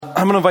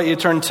I'm going to invite you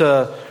to turn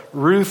to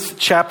Ruth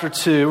chapter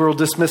 2. We'll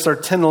dismiss our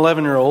 10 and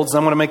 11-year-olds.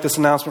 I'm going to make this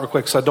announcement real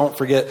quick so I don't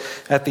forget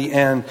at the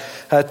end.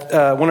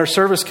 When our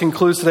service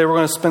concludes today, we're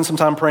going to spend some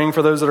time praying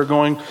for those that are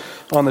going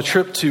on the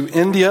trip to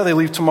India. They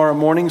leave tomorrow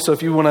morning, so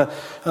if you want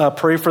to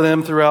pray for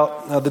them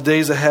throughout the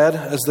days ahead,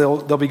 as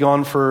they'll be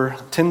gone for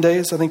 10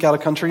 days, I think, out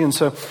of country. And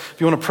so if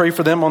you want to pray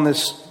for them on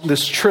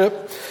this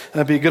trip,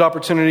 it'd be a good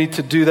opportunity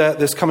to do that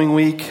this coming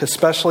week,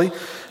 especially.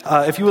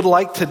 If you would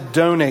like to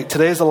donate,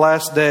 today is the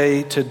last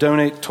day to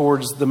donate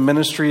towards the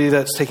ministry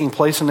that's taking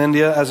place in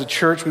India. As a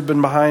church, we've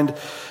been behind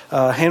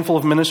a handful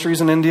of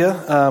ministries in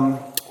India.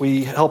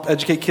 We help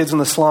educate kids in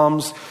the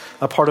slums,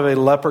 a part of a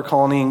leper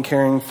colony and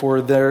caring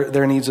for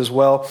their needs as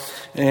well,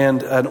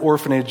 and an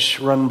orphanage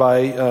run by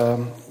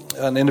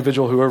an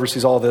individual who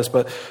oversees all this.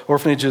 But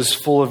orphanages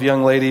full of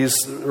young ladies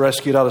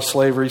rescued out of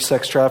slavery,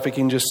 sex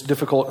trafficking, just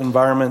difficult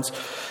environments.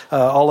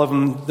 All of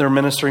them, they're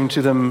ministering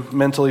to them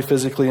mentally,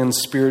 physically, and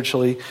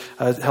spiritually,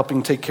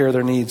 helping take care of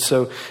their needs.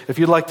 So if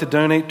you'd like to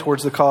donate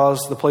towards the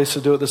cause, the place to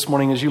do it this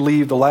morning is you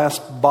leave the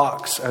last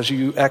box as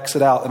you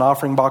exit out, an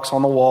offering box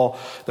on the wall.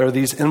 There are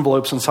these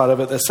envelopes inside of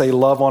it that say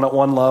love on it,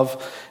 one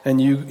love. And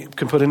you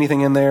can put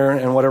anything in there,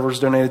 and whatever's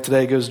donated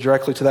today goes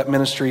directly to that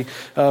ministry.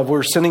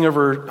 We're sending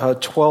over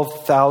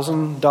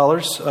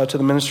 $12,000 to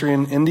the ministry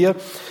in India.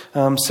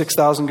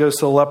 $6,000 goes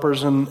to the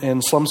lepers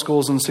and slum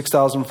schools, and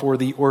 $6,000 for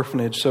the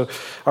orphanage. So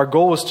our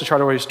goal was to try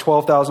to raise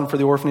 $12,000 for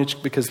the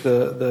orphanage because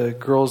the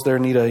girls there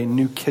need a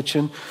new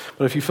kitchen.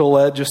 But if you feel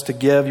led just to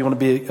give, you want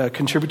to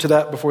contribute to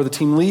that before the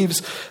team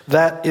leaves,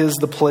 that is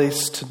the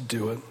place to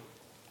do it.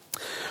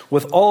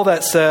 With all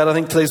that said, I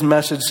think today's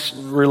message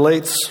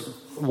relates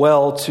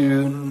well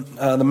to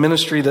the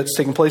ministry that's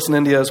taking place in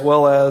India, as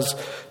well as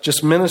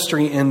just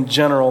ministry in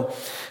general.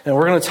 And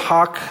we're going to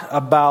talk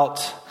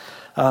about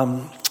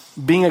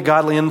being a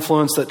godly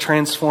influence that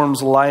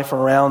transforms life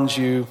around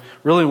you,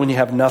 really when you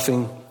have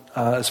nothing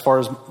as far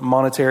as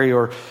monetary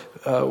or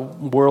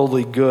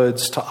worldly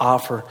goods to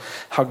offer,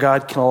 how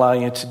God can allow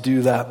you to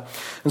do that.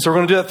 And so we're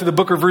going to do that through the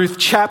book of Ruth,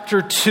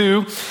 chapter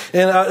 2.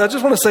 And I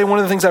just want to say one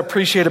of the things I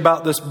appreciate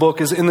about this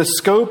book is in the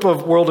scope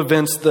of world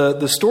events,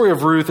 the story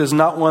of Ruth is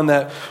not one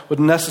that would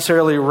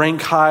necessarily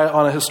rank high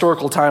on a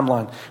historical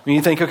timeline. When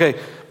you think, okay,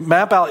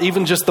 map out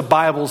even just the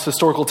Bible's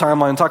historical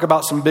timeline, talk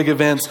about some big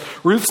events.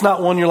 Ruth's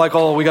not one you're like,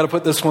 oh, we got to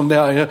put this one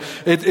down. You know,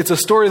 it's a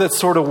story that's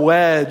sort of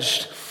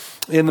wedged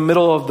in the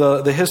middle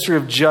of the history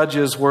of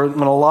Judges, when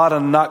a lot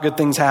of not good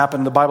things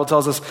happen. The Bible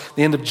tells us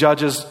the end of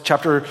Judges,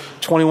 chapter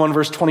 21,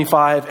 verse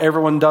 25,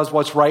 everyone does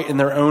what's right in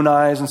their own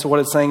eyes. And so what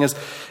it's saying is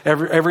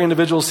every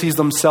individual sees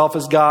themselves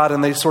as God,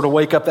 and they sort of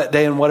wake up that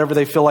day and whatever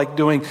they feel like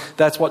doing,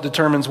 that's what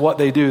determines what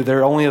they do.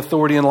 Their only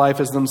authority in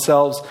life is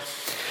themselves.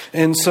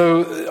 And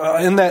so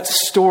in that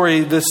story,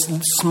 this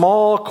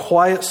small,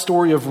 quiet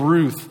story of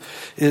Ruth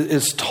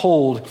is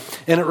told.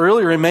 And it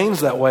really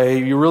remains that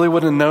way. You really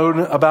wouldn't have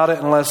known about it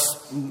unless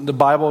the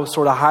Bible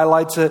sort of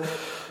highlights it.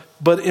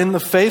 But in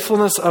the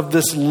faithfulness of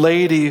this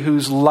lady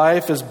whose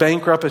life is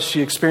bankrupt as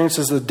she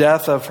experiences the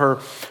death of her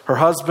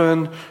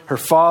husband, her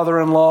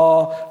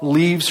father-in-law,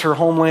 leaves her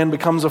homeland,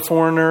 becomes a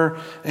foreigner,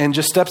 and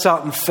just steps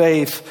out in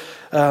faith.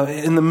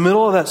 In the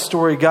middle of that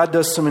story, God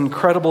does some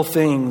incredible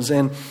things.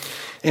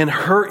 And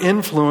her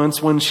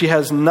influence, when she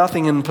has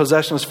nothing in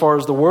possession as far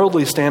as the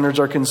worldly standards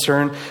are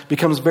concerned,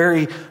 becomes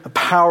very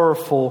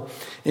powerful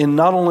in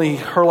not only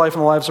her life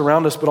and the lives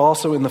around us, but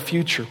also in the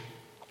future.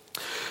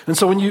 And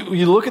so when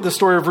you look at the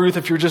story of Ruth,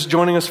 if you're just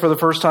joining us for the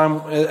first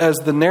time, as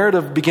the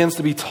narrative begins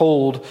to be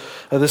told,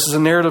 this is a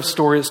narrative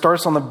story. It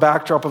starts on the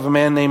backdrop of a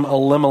man named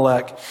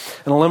Elimelech.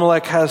 And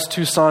Elimelech has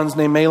two sons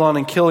named Mahlon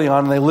and Chilion,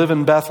 and they live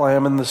in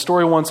Bethlehem. And the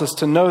story wants us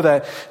to know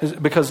that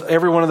because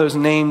every one of those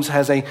names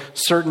has a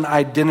certain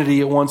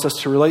identity it wants us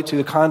to relate to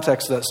the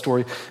context of that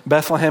story.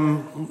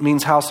 Bethlehem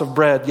means house of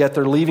bread, yet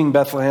they're leaving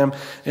Bethlehem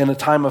in a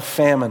time of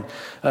famine.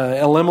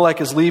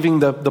 Elimelech is leaving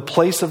the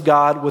place of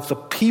God with the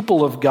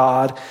people of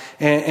God,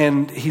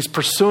 and he's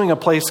pursuing a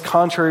place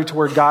contrary to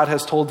where God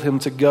has told him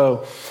to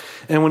go.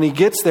 And when he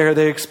gets there,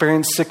 they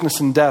experience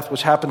sickness and death,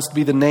 which happens to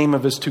be the name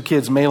of his two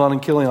kids, Mahlon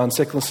and Chilion,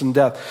 sickness and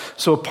death.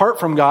 So apart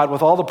from God,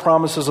 with all the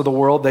promises of the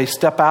world, they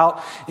step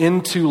out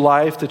into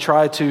life to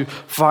try to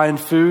find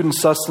food and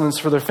sustenance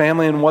for their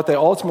family. And what they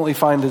ultimately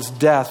find is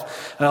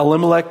death.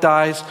 Elimelech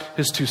dies,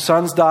 his two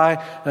sons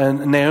die,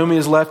 and Naomi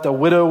is left a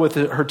widow with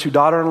her two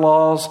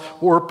daughter-in-laws,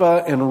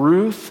 Orpah and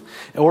Ruth.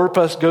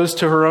 Orpah goes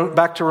to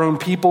back to her own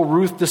people.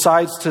 Ruth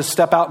decides to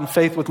step out in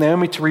faith with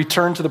Naomi to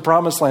return to the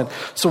promised land.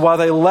 So while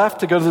they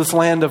left to go to this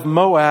land of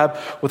Moab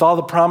with all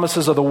the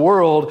promises of the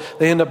world,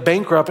 they end up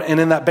bankrupt, and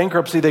in that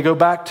bankruptcy they go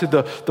back to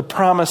the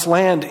promised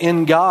land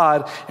in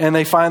God, and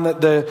they find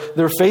that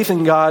their faith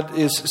in God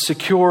is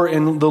secure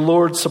and the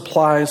Lord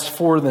supplies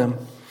for them.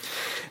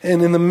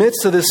 And in the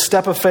midst of this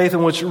step of faith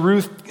in which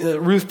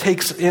Ruth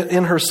takes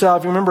in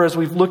herself, you remember as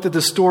we've looked at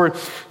this story,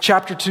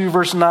 chapter 2,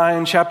 verse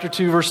 9, chapter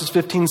 2, verses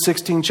 15,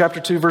 16, chapter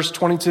 2, verse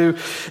 22,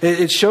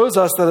 it shows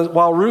us that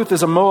while Ruth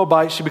is a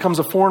Moabite, she becomes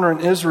a foreigner in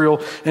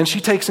Israel, and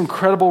she takes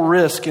incredible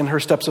risk in her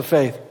steps of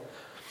faith.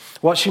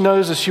 What she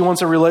knows is she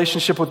wants a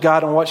relationship with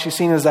God, and what she's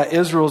seen is that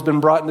Israel has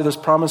been brought into this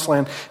promised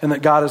land and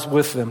that God is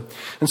with them.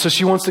 And so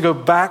she wants to go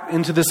back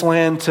into this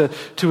land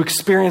to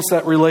experience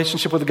that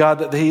relationship with God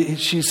that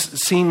she's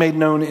seen made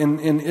known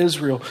in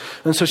Israel.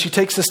 And so she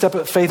takes a step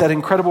of faith at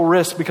incredible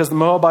risk because the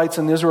Moabites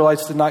and the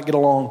Israelites did not get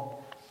along.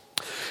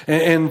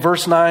 And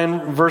verse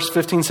 9, verse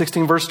 15,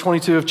 16, verse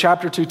 22 of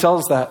chapter 2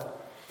 tells that.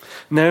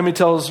 Naomi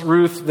tells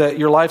Ruth that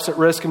your life's at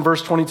risk in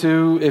verse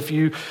 22 if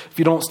you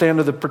don't stay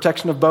under the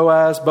protection of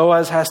Boaz.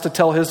 Boaz has to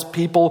tell his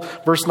people,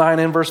 verse 9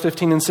 and verse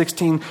 15 and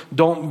 16,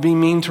 don't be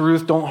mean to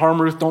Ruth, don't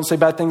harm Ruth, don't say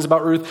bad things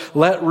about Ruth.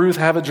 Let Ruth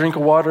have a drink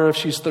of water if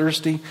she's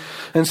thirsty.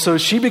 And so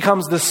she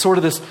becomes this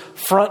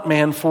front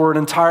man for an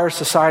entire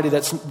society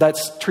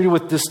that's treated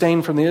with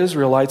disdain from the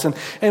Israelites,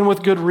 and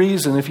with good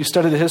reason. If you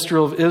study the history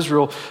of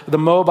Israel, the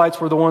Moabites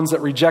were the ones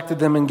that rejected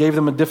them and gave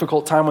them a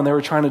difficult time when they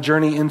were trying to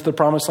journey into the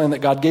promised land that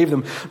God gave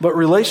them.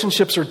 But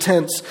relationships are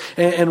tense,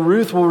 and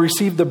Ruth will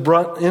receive the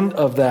brunt end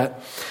of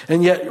that.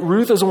 And yet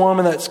Ruth is a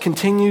woman that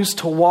continues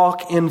to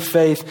walk in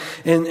faith,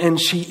 and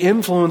she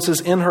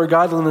influences in her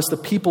godliness the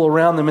people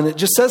around them. And it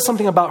just says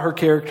something about her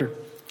character.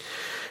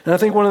 And I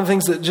think one of the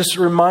things that just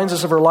reminds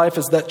us of her life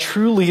is that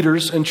true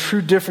leaders and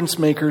true difference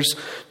makers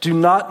do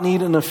not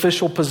need an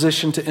official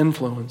position to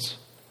influence.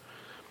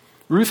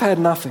 Ruth had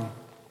nothing.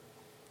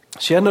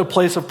 She had no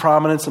place of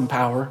prominence and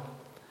power.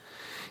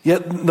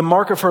 Yet the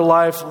mark of her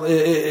life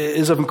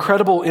is of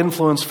incredible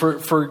influence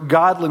for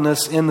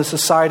godliness in the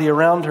society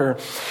around her.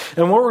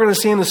 And what we're going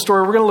to see in this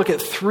story, we're going to look at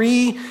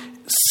three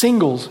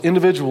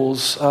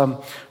individuals,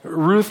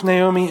 Ruth,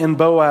 Naomi, and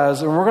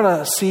Boaz, and we're going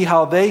to see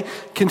how they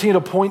continue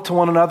to point to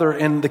one another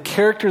and the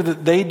character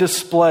that they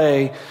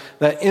display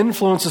that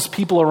influences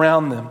people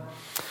around them.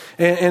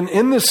 And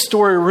in this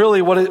story,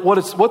 really,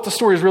 what the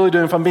story is really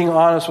doing, if I'm being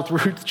honest with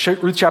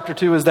Ruth chapter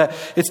 2, is that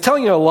it's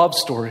telling you a love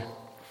story.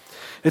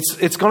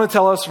 It's going to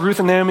tell us Ruth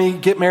and Naomi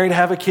get married,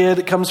 have a kid.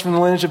 It comes from the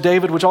lineage of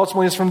David, which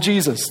ultimately is from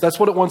Jesus. That's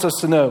what it wants us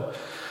to know.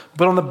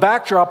 But on the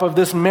backdrop of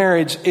this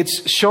marriage,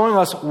 it's showing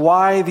us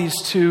why these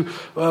two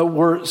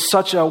were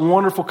such a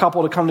wonderful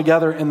couple to come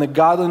together, and the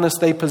godliness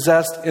they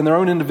possessed in their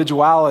own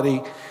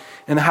individuality,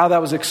 and how that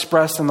was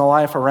expressed in the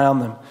life around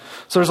them.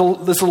 So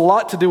there's a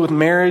lot to do with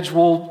marriage.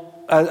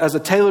 As a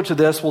tailor to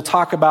this, we'll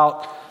talk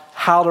about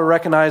how to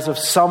recognize if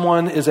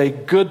someone is a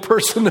good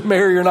person to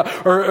marry or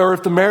not, or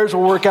if the marriage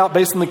will work out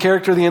based on the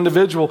character of the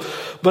individual.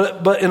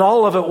 But in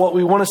all of it, what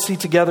we want to see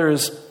together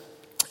is,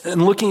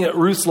 in looking at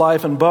Ruth's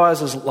life and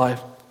Boaz's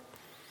life,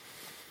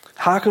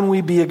 how can we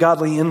be a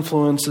godly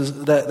influence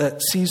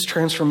that sees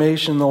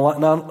transformation in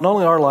not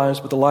only our lives,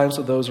 but the lives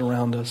of those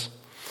around us?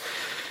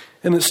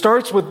 And it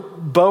starts with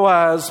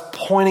Boaz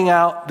pointing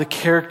out the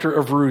character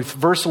of Ruth.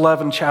 Verse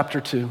 11, chapter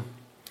 2.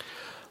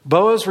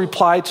 Boaz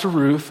replied to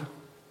Ruth,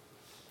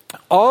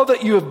 "All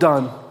that you have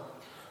done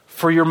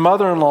for your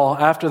mother-in-law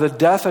after the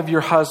death of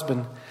your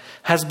husband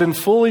has been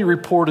fully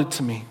reported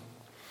to me,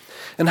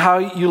 and how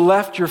you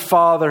left your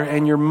father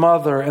and your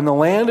mother and the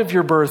land of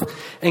your birth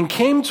and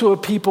came to a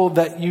people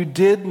that you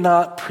did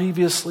not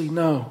previously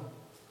know."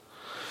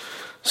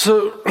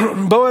 So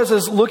Boaz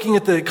is looking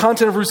at the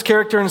content of Ruth's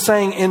character and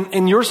saying,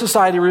 in your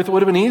society, Ruth, it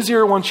would have been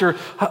easier once your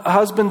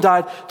husband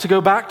died to go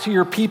back to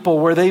your people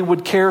where they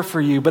would care for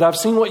you. But I've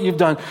seen what you've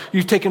done.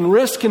 You've taken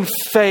risk and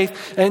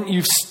faith, and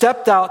you've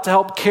stepped out to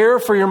help care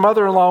for your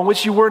mother-in-law,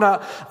 which you were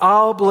not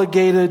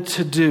obligated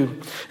to do.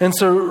 And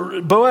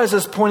so Boaz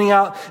is pointing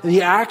out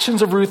the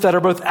actions of Ruth that are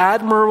both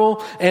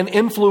admirable and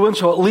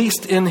influential, at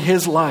least in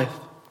his life.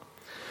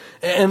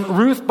 And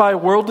Ruth, by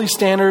worldly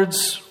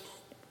standards,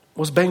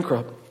 was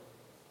bankrupt.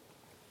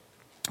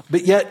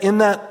 But yet in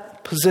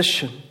that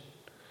position,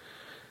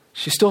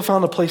 she still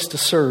found a place to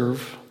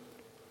serve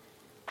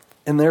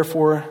and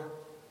therefore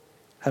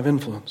have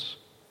influence.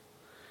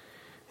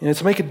 And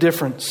to make a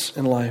difference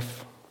in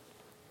life,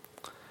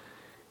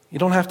 you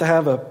don't have to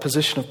have a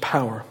position of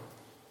power,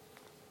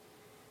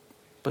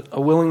 but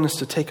a willingness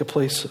to take a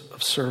place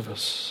of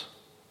service.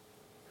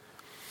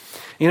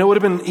 You know, it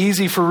would have been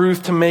easy for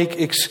Ruth to make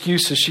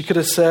excuses. She could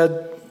have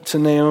said to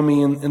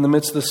Naomi in the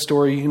midst of this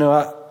story, you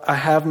know, I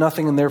have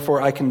nothing and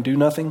therefore I can do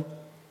nothing.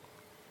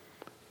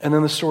 And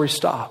then the story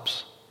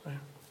stops. Right?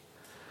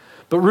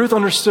 But Ruth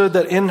understood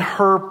that in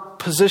her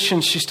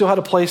position, she still had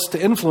a place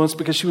to influence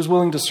because she was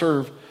willing to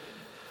serve.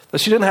 That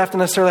she didn't have to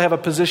necessarily have a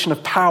position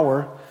of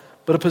power,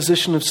 but a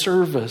position of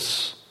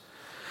service.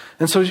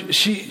 And so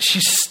she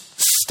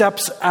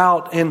steps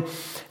out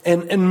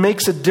and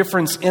makes a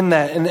difference in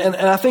that. And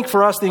I think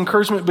for us, the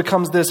encouragement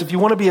becomes this. If you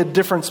want to be a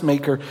difference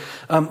maker,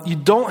 you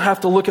don't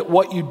have to look at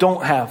what you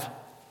don't have.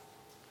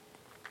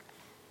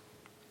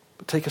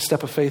 But take a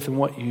step of faith in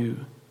what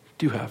you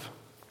do have.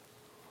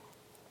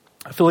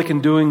 I feel like in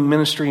doing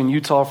ministry in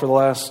Utah for the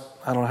last,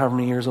 I don't know how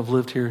many years I've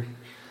lived here,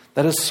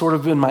 that has sort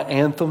of been my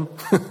anthem.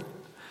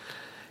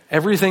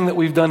 Everything that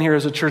we've done here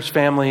as a church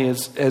family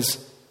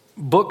has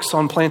books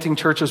on planting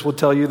churches will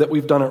tell you that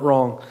we've done it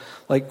wrong.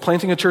 Like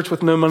planting a church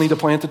with no money to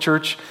plant the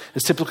church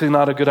is typically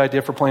not a good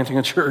idea for planting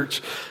a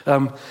church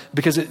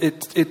because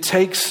it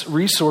takes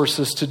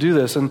resources to do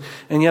this. And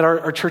yet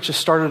our church has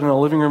started in a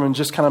living room and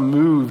just kind of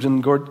moved,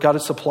 and God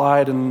has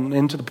supplied and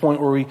into the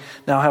point where we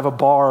now have a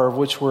bar of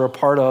which we're a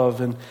part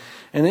of. And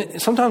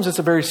sometimes it's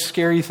a very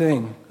scary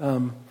thing.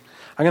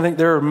 I can think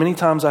there are many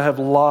times I have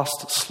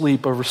lost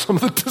sleep over some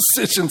of the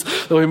decisions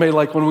that we made,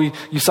 like when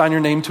you sign your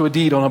name to a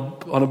deed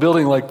on a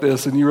building like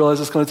this, and you realize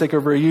it's going to take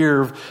over a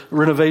year of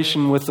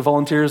renovation with the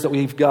volunteers that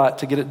we've got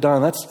to get it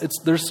done.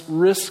 There's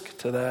risk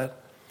to that,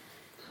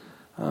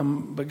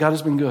 but God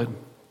has been good.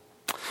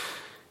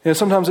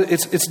 Sometimes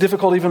it's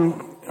difficult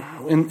even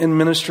in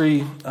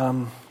ministry.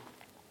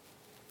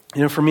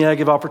 For me, I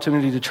give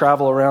opportunity to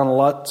travel around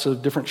lots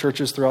of different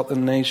churches throughout the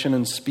nation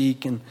and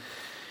speak. And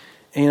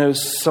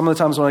some of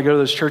the times when I go to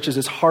those churches,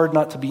 it's hard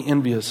not to be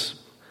envious.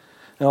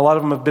 And a lot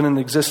of them have been in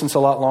existence a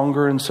lot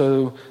longer, and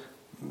so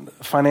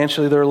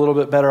financially they're a little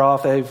bit better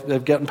off.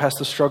 They've gotten past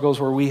the struggles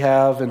where we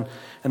have, and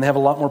they have a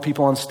lot more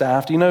people on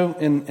staff. Do you know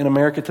in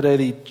America today,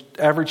 the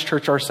average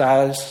church our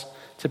size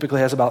typically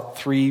has about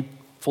 3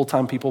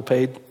 full-time people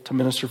paid to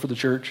minister for the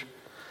church?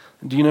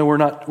 Do you know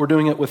we're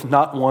doing it with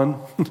not one?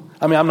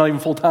 I mean, I'm not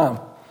even full-time.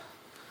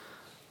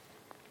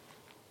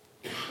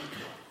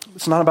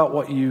 It's not about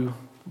what you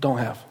don't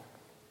have.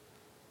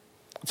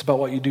 It's about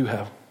what you do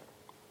have.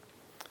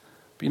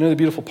 But the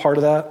beautiful part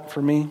of that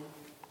for me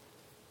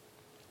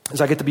is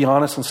I get to be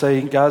honest and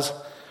say, guys,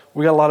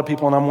 we got a lot of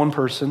people and I'm one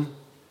person.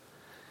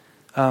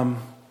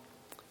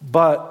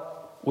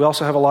 But we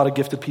also have a lot of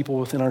gifted people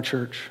within our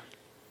church.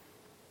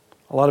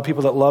 A lot of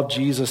people that love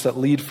Jesus, that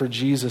lead for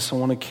Jesus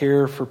and want to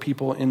care for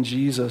people in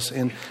Jesus.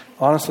 And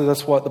honestly,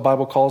 that's what the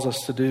Bible calls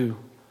us to do.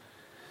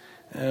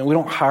 And we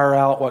don't hire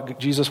out what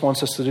Jesus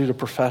wants us to do to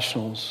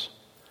professionals.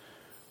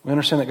 We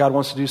understand that God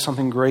wants to do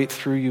something great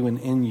through you and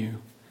in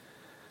you.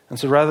 And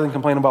so rather than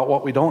complain about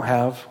what we don't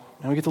have,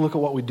 we get to look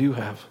at what we do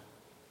have.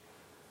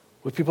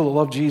 With people that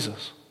love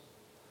Jesus.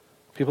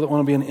 People that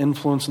want to be an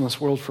influence in this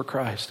world for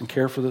Christ and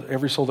care for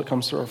every soul that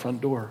comes through our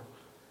front door.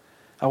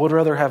 I would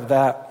rather have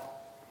that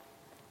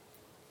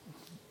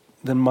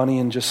than money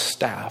and just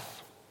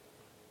staff.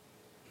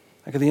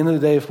 Like at the end of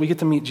the day, if we get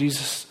to meet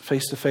Jesus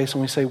face to face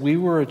and we say, we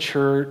were a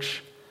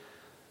church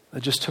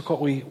that just took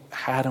what we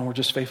had and were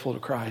just faithful to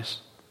Christ.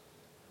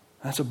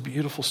 That's a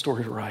beautiful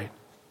story to write.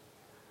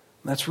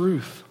 And that's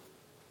Ruth.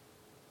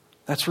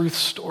 That's Ruth's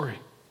story.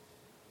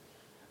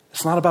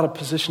 It's not about a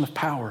position of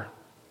power.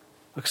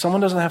 Look,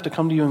 someone doesn't have to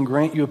come to you and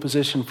grant you a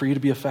position for you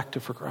to be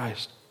effective for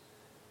Christ.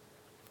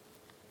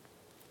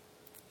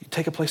 You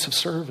take a place of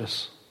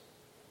service.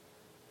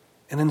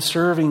 And in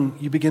serving,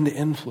 you begin to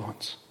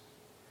influence.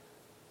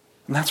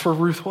 And that's where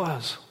Ruth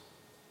was.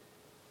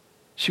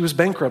 She was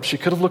bankrupt. She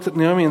could have looked at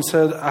Naomi and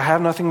said, I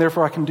have nothing,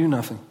 therefore I can do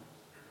nothing.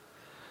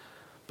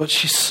 But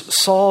she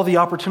saw the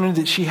opportunity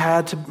that she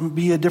had to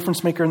be a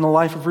difference maker in the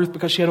life of Ruth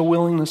because she had a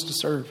willingness to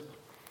serve.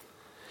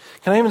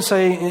 Can I even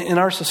say, in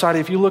our society,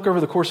 if you look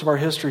over the course of our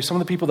history, some of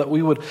the people that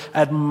we would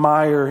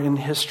admire in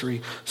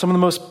history, some of the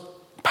most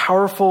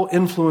powerful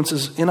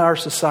influences in our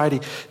society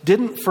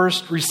didn't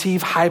first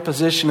receive high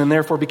position and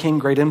therefore became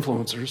great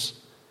influencers.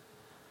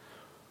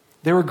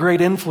 They were great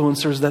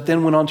influencers that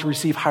then went on to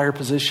receive higher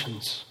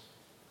positions.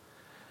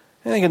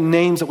 I think of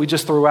names that we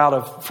just throw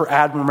out for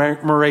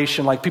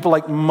admiration, like people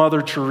like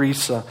Mother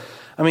Teresa.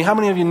 I mean, how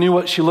many of you knew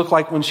what she looked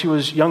like when she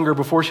was younger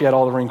before she had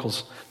all the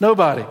wrinkles?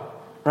 Nobody,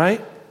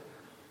 right?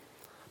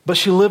 But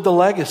she lived a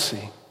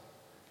legacy.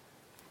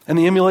 And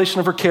the emulation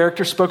of her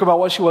character spoke about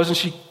what she was, and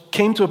she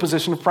came to a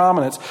position of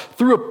prominence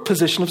through a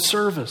position of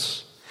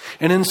service.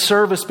 And in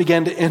service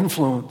began to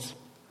influence.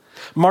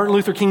 Martin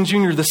Luther King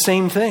Jr., the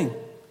same thing.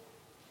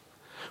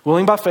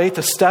 Willing by faith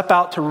to step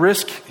out to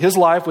risk his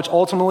life, which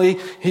ultimately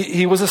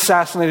he was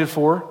assassinated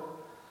for.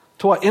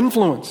 To what?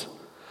 Influence.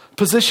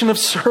 Position of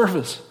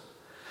service.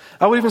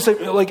 I would even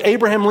say, like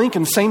Abraham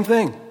Lincoln, same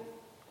thing.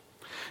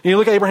 You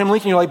look at Abraham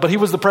Lincoln, you're like, but he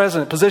was the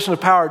president. Position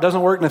of power. It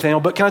doesn't work, Nathaniel.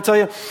 But can I tell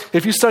you,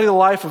 if you study the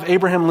life of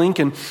Abraham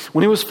Lincoln,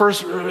 when he was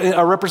first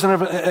a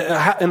representative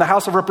in the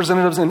House of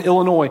Representatives in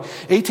Illinois,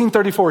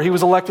 1834, he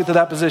was elected to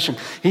that position.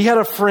 He had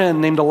a friend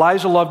named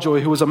Elijah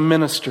Lovejoy who was a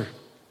minister.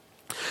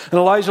 And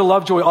Elijah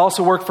Lovejoy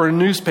also worked for a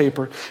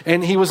newspaper,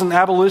 and he was an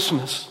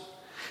abolitionist.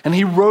 And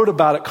he wrote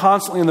about it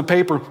constantly in the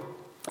paper,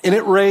 and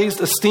it raised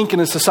a stink in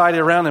his society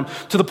around him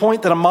to the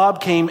point that a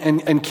mob came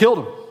and killed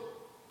him.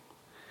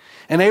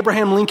 And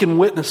Abraham Lincoln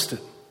witnessed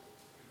it.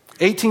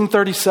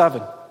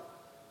 1837,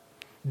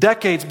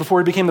 decades before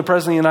he became the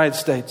president of the United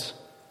States.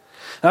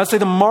 And I'd say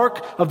the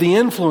mark of the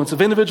influence of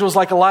individuals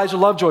like Elijah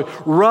Lovejoy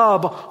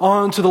rub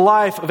onto the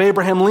life of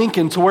Abraham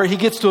Lincoln to where he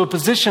gets to a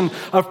position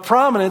of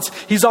prominence.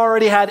 He's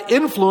already had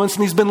influence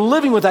and he's been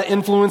living with that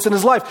influence in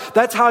his life.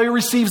 That's how he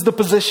receives the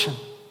position. You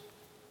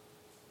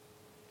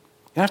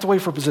don't have to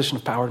wait for a position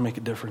of power to make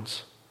a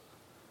difference.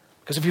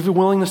 Because if you have a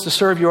willingness to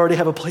serve, you already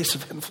have a place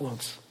of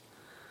influence.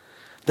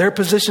 Their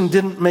position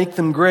didn't make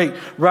them great.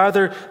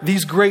 Rather,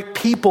 these great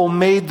people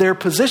made their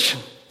position.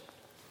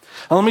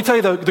 And let me tell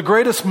you, the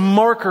greatest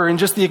marker and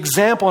just the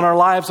example in our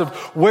lives of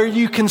where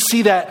you can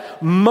see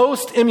that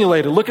most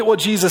emulated. Look at what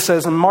Jesus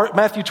says in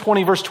Matthew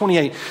 20, verse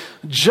 28.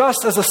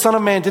 Just as the Son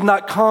of Man did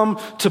not come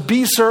to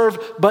be served,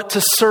 but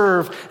to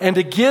serve and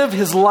to give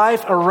his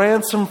life a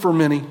ransom for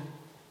many.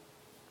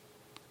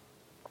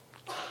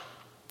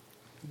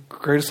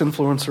 Greatest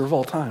influencer of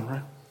all time,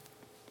 right?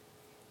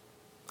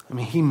 I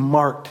mean, he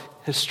marked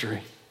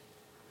history.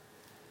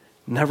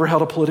 Never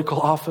held a political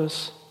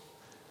office.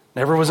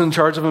 Never was in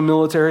charge of a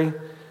military.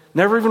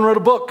 Never even wrote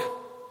a book.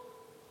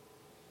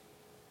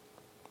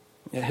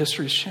 Yet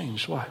history's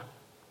changed. Why?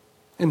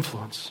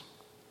 Influence.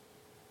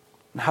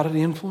 And how did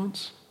he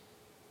influence?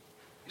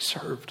 He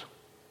served.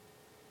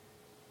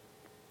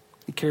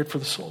 He cared for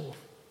the soul.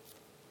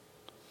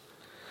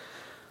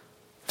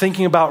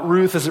 Thinking about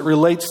Ruth as it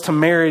relates to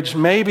marriage,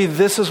 maybe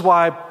this is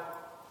why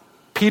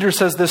Peter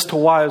says this to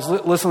wives.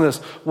 Listen to this.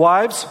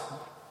 Wives,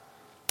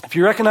 if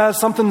you recognize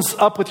something's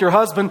up with your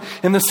husband,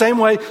 in the same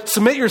way,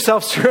 submit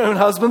yourselves to your own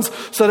husbands,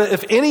 so that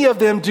if any of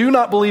them do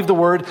not believe the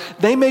word,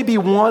 they may be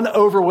won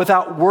over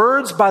without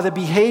words by the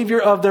behavior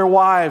of their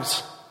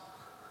wives.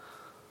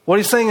 What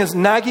he's saying is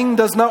nagging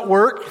does not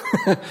work,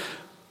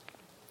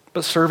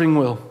 but serving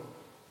will.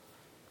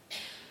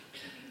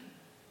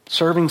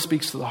 Serving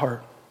speaks to the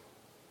heart.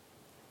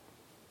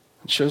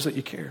 It shows that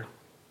you care.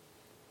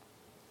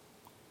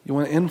 You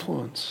want to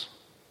influence.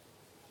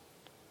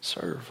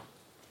 Serve.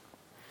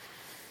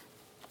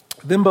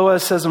 Then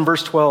Boaz says in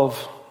verse 12,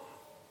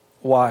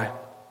 why?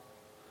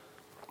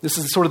 This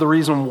is sort of the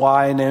reason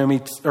why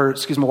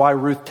why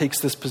Ruth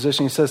takes this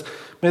position. He says,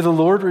 may the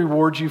Lord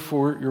reward you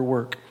for your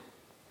work,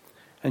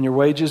 and your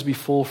wages be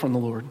full from the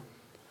Lord,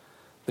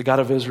 the God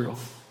of Israel,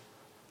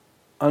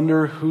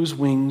 under whose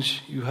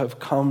wings you have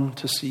come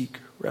to seek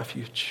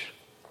refuge.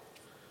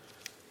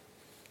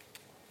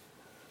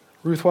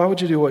 Ruth, why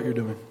would you do what you're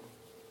doing?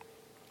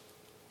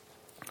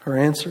 Her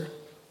answer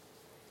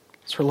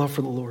is her love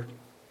for the Lord.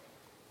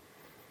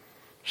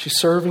 She's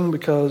serving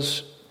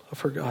because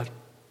of her God.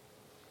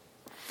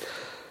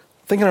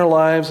 I think in our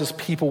lives as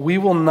people, we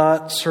will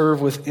not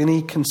serve with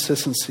any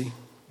consistency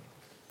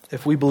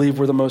if we believe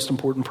we're the most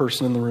important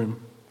person in the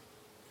room.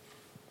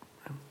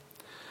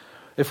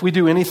 If we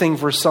do anything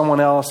for someone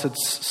else,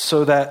 it's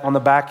so that on the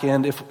back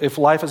end, if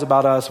life is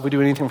about us, if we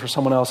do anything for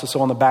someone else, it's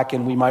so on the back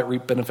end we might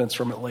reap benefits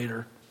from it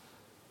later.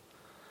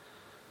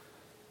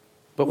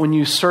 But when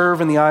you serve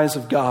in the eyes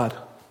of God,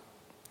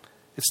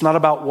 it's not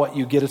about what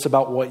you get, it's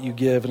about what you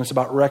give. And it's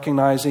about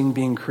recognizing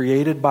being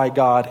created by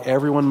God,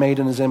 everyone made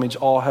in his image,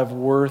 all have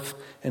worth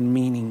and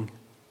meaning.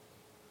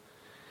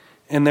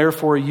 And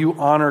therefore you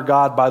honor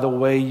God by the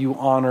way you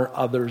honor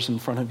others in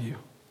front of you,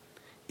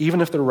 even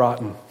if they're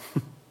rotten.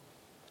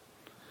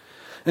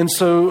 And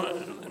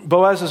so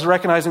Boaz is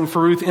recognizing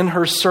for Ruth in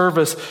her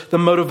service the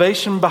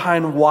motivation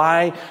behind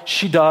why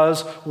she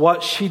does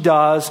what she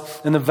does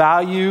and the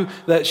value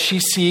that she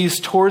sees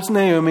towards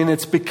Naomi. And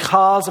it's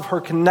because of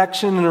her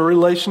connection and her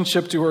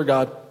relationship to her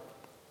God.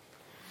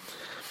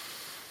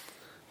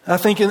 I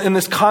think in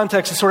this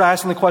context, it's sort of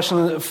asking the question,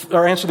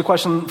 or answering the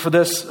question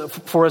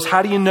for us.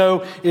 How do you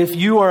know if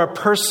you are a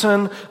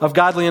person of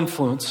godly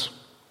influence?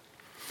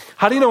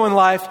 How do you know in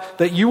life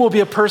that you will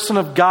be a person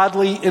of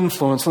godly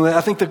influence? And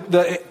I think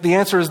the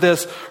answer is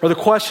this, or the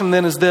question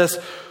then is this: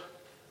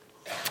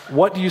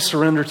 what do you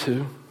surrender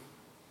to?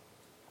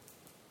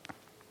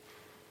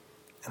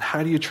 And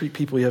how do you treat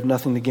people you have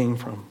nothing to gain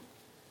from?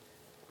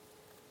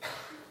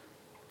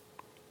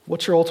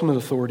 What's your ultimate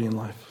authority in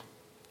life?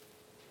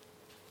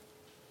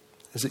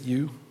 Is it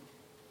you?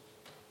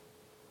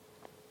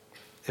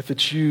 If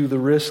it's you, the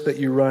risk that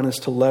you run is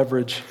to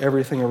leverage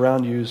everything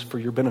around you for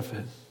your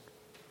benefit.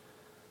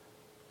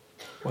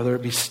 Whether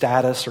it be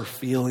status or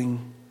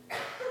feeling.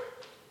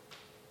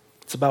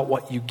 It's about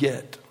what you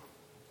get,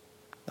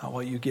 not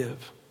what you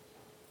give.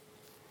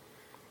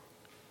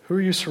 Who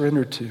are you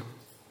surrendered to?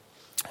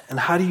 And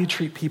how do you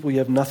treat people you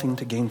have nothing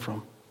to gain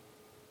from?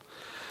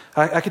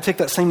 I could take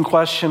that same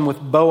question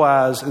with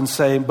Boaz and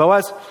say,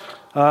 Boaz,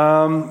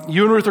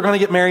 you and Ruth are going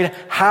to get married.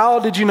 How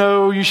did you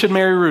know you should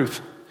marry Ruth?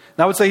 And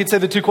I would say he'd say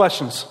the two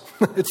questions.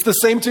 It's the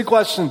same two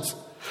questions.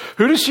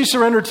 Who does she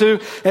surrender to?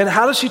 And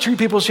how does she treat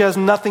people she has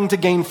nothing to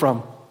gain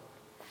from?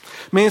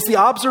 I mean, it's the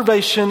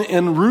observation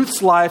in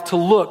Ruth's life to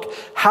look,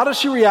 how does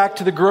she react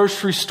to the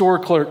grocery store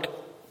clerk?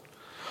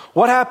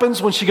 What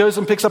happens when she goes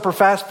and picks up her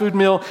fast food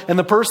meal and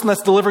the person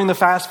that's delivering the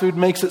fast food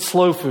makes it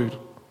slow food?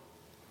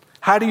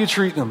 How do you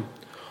treat them?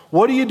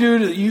 What do you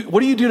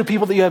do to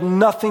people that you have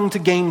nothing to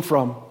gain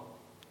from?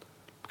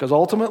 Because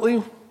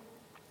ultimately,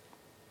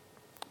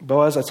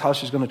 Boaz, that's how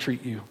she's going to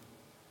treat you.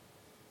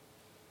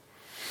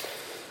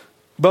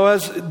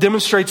 Boaz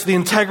demonstrates the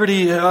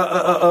integrity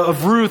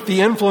of Ruth, the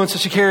influence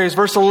that she carries.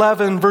 Verse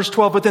 11, verse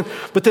 12.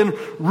 But then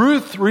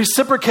Ruth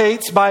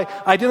reciprocates by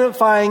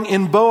identifying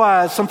in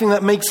Boaz something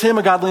that makes him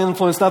a godly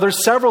influence. Now,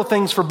 there's several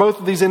things for both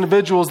of these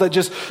individuals that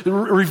just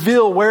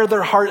reveal where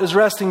their heart is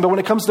resting. But when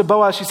it comes to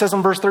Boaz, she says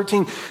in verse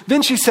 13,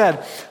 then she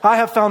said, I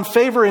have found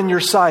favor in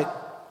your sight,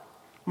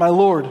 my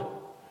Lord.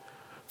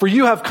 For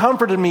you have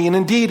comforted me, and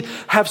indeed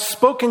have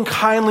spoken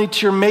kindly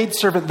to your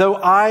maidservant, though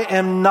I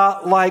am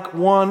not like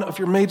one of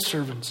your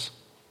maidservants.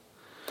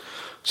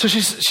 So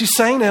she's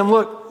saying to him,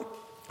 look,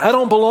 I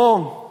don't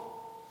belong.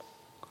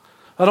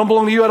 I don't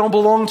belong to you. I don't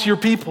belong to your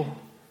people.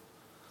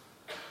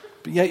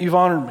 But yet you've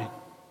honored me.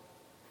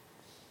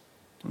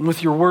 And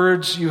with your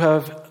words, you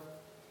have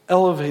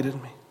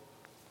elevated me.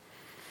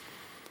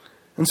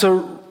 And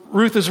so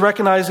Ruth is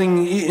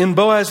recognizing in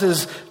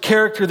Boaz's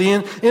character, the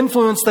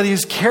influence that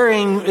he's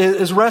carrying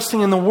is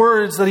resting in the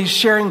words that he's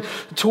sharing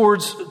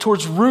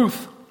towards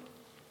Ruth.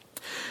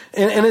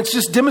 And it's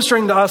just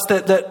demonstrating to us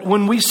that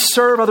when we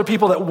serve other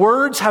people, that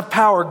words have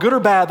power, good or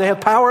bad. They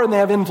have power and they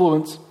have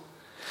influence.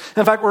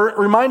 In fact, we're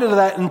reminded of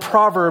that in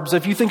Proverbs.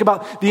 If you think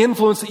about the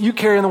influence that you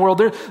carry in the world,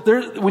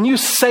 when you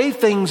say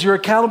things, you're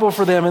accountable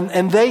for them,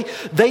 and they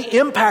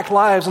impact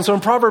lives. And so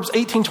in Proverbs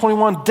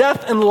 18:21,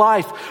 death and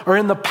life are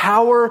in the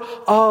power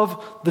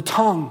of the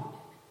tongue.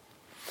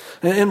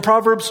 In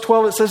Proverbs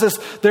 12, it says this,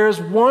 there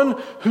is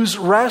one whose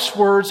rash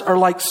words are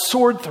like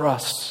sword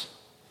thrusts,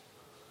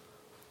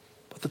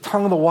 but the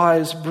tongue of the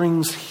wise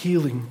brings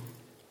healing.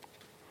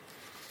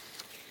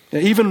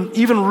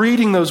 Even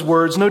reading those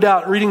words, no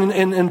doubt, reading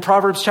in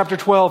Proverbs chapter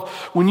 12,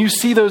 when you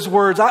see those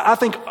words, I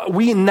think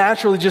we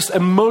naturally just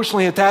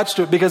emotionally attach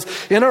to it because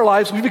in our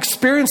lives, we've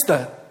experienced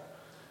that.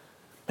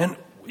 And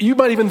you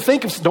might even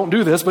think of, don't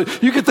do this,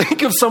 but you could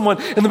think of someone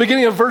in the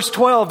beginning of verse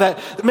 12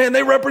 that, man,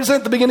 they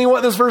represent the beginning of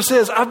what this verse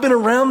is. I've been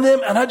around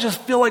them and I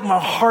just feel like my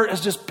heart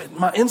has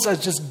my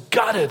inside's just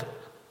gutted.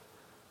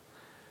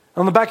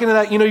 On the back end of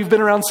that, you've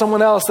been around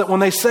someone else that when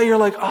they say, you're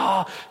like,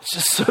 oh, it's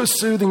just so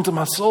soothing to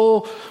my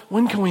soul.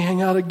 When can we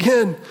hang out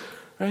again?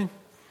 Right?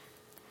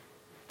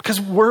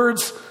 Because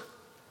words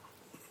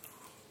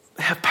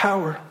have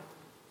power.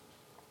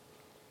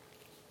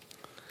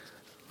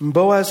 And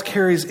Boaz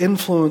carries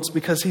influence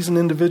because he's an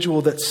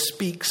individual that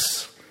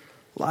speaks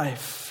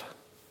life.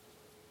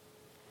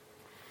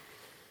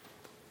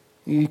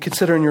 You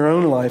consider in your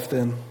own life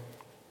then,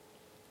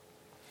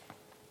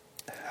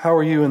 how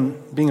are you in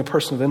being a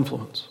person of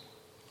influence?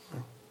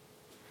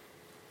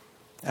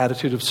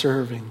 Attitude of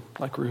serving,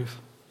 like Ruth?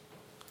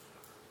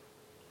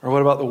 Or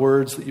what about the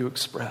words that you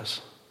express?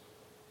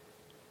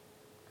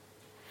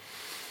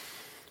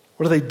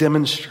 What do they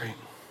demonstrate?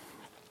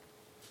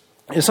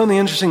 It's something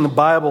interesting the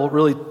Bible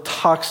really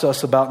talks to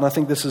us about, and I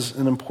think this is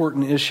an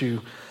important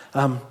issue.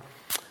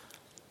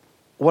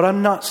 What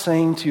I'm not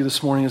saying to you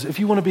this morning is if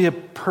you want to be a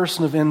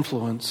person of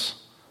influence,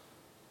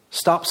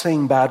 stop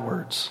saying bad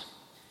words.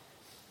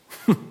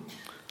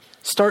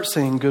 Start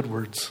saying good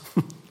words.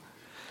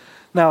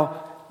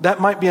 Now, that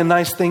might be a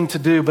nice thing to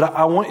do, but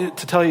I want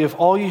to tell you, if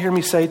all you hear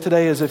me say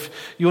today is if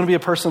you want to be a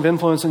person of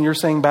influence and you're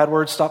saying bad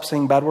words, stop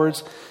saying bad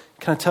words.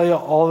 Can I tell you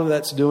all of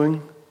that's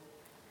doing?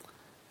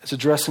 It's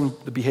addressing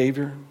the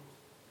behavior,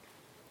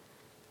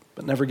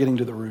 but never getting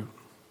to the root.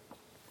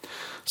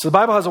 So the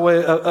Bible has a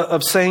way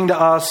of saying to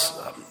us,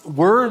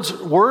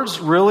 words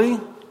really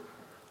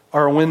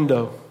are a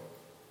window.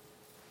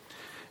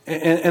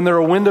 And they're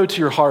a window to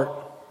your heart.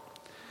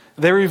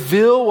 They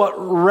reveal what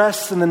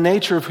rests in the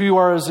nature of who you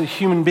are as a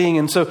human being.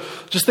 And so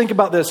just think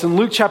about this. In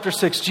Luke chapter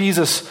 6,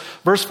 Jesus,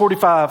 verse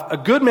 45, a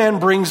good man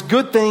brings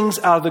good things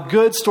out of the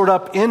good stored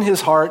up in his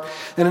heart,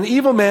 and an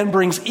evil man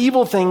brings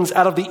evil things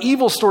out of the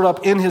evil stored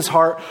up in his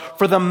heart.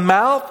 For the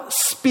mouth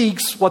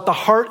speaks what the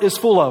heart is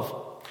full of.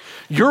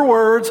 Your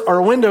words are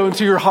a window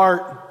into your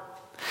heart.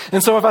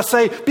 And so if I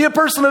say, be a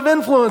person of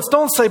influence,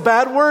 don't say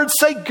bad words,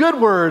 say good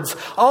words.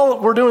 All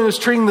we're doing is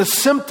treating the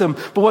symptom.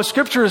 But what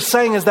Scripture is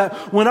saying is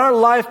that when our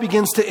life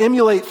begins to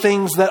emulate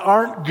things that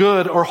aren't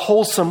good or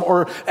wholesome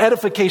or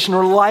edification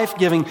or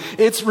life-giving,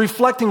 it's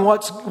reflecting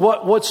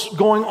what's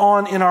going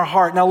on in our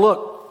heart. Now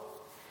look,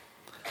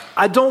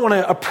 I don't want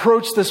to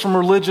approach this from a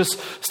religious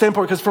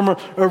standpoint, because from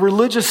a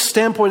religious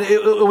standpoint,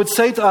 it would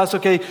say to us,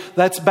 okay,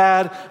 that's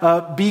bad,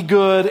 be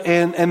good,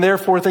 and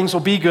therefore things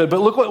will be good.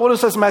 But look what it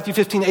says in Matthew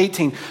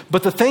 15:18.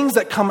 But the things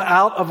that come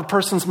out of a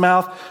person's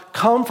mouth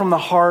come from the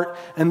heart,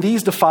 and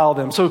these defile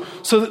them. So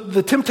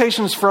the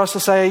temptation is for us to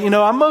say,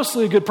 I'm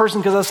mostly a good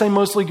person because I say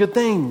mostly good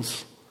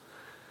things.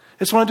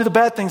 It's when I do the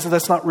bad things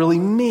that's not really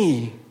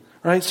me,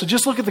 right? So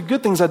just look at the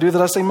good things I do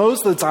that I say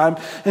most of the time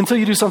until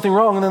you do something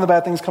wrong, and then the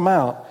bad things come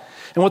out.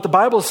 And what the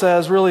Bible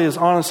says really is,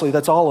 honestly,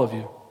 that's all of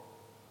you.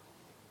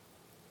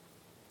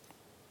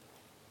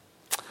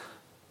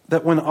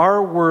 That when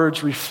our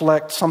words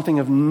reflect something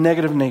of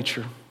negative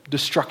nature,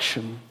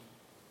 destruction,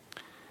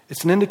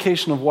 it's an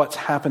indication of what's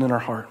happened in our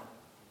heart.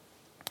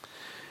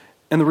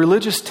 And the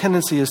religious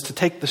tendency is to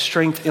take the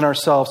strength in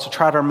ourselves to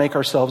try to make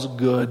ourselves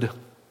good.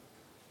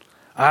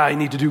 I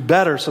need to do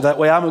better so that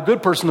way I'm a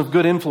good person of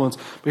good influence.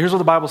 But here's what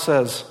the Bible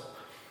says.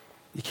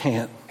 You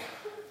can't.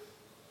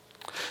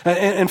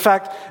 In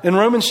fact, in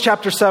Romans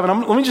chapter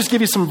 7, let me just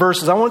give you some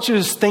verses. I want you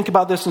to think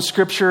about this in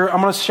Scripture.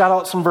 I'm going to shout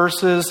out some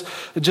verses,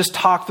 just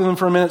talk through them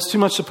for a minute. It's too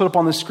much to put up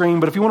on the screen,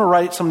 but if you want to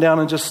write some down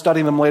and just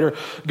study them later,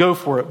 go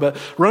for it. But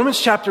Romans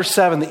chapter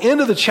 7, the end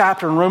of the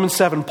chapter in Romans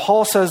 7,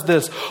 Paul says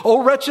this,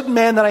 "O wretched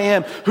man that I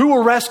am, who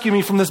will rescue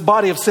me from this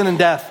body of sin and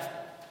death?"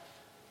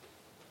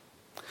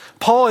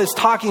 Paul is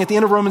talking at the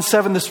end of Romans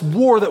 7, this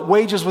war that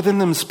wages within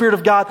them, the Spirit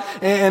of God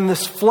and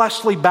this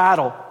fleshly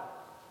battle.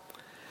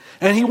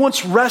 And he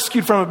wants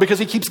rescued from it because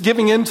he keeps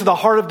giving in to the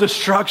heart of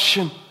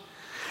destruction.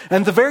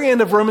 And at the very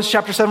end of Romans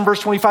chapter 7, verse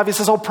 25, he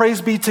says, "Oh,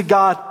 praise be to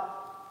God."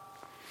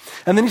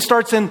 And then he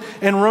starts in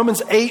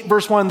Romans 8,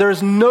 verse 1, "There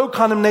is no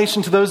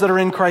condemnation to those that are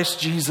in Christ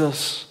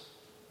Jesus."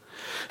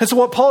 And so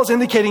what Paul is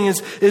indicating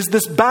is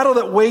this battle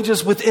that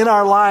wages within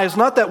our lives,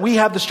 not that we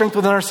have the strength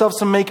within ourselves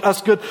to make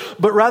us good,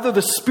 but rather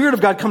the Spirit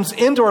of God comes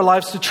into our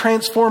lives to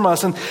transform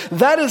us. And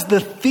that is the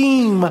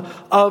theme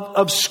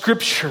of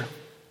Scripture.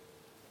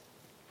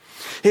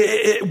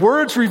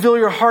 Words reveal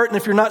your heart, and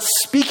if you're not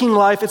speaking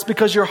life, it's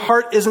because your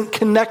heart isn't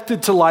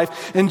connected to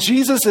life, and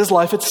Jesus is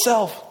life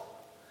itself.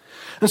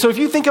 And so if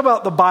you think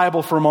about the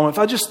Bible for a moment, if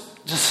I just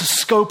the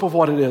scope of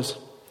what it is,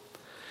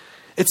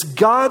 it's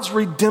God's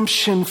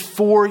redemption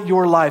for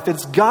your life.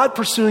 It's God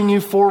pursuing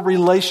you for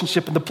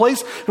relationship. And the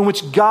place in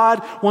which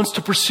God wants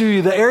to pursue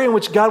you, the area in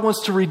which God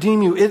wants to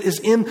redeem you, it is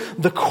in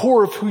the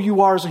core of who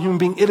you are as a human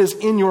being. It is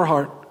in your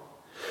heart.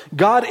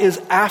 God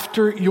is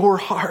after your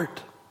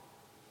heart.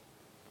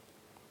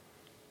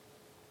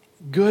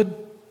 Good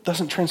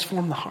doesn't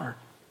transform the heart.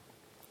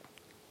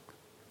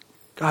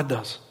 God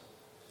does.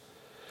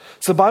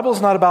 So the Bible is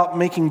not about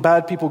making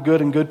bad people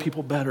good and good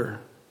people better.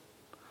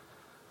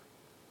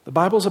 The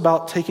Bible is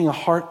about taking a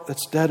heart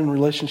that's dead in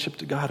relationship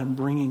to God and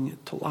bringing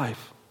it to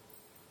life.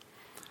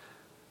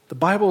 The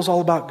Bible is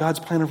all about God's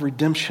plan of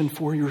redemption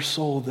for your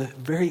soul, the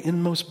very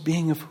inmost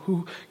being of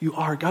who you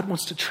are. God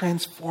wants to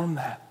transform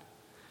that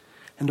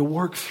and to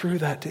work through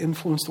that to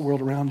influence the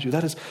world around you.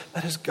 That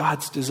is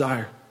God's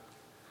desire.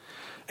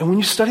 And when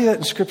you study that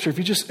in Scripture, if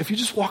you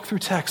just walk through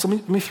text,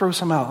 let me throw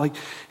some out. Like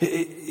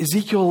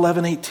Ezekiel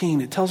 11:18,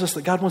 it tells us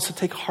that God wants to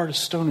take a heart of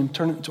stone and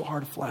turn it into a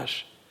heart of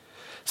flesh.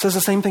 It says the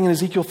same thing in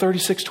Ezekiel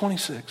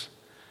 36:26.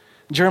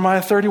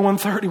 Jeremiah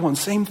 31:31,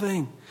 same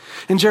thing.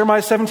 In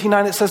Jeremiah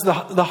 17:9, it says the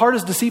heart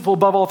is deceitful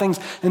above all things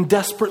and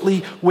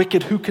desperately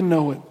wicked. Who can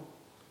know it?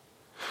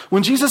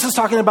 When Jesus is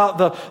talking about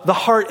the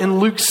heart in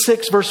Luke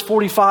 6, verse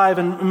 45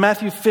 and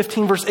Matthew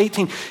 15, verse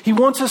 18, he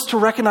wants us to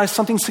recognize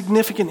something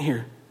significant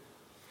here.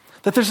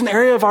 That there's an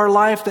area of our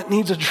life that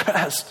needs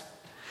addressed.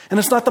 And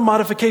it's not the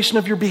modification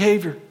of your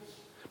behavior,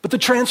 but the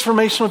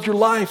transformation of your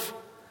life.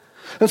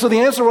 And so the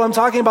answer to what I'm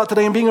talking about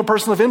today and being a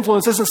person of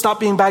influence isn't stop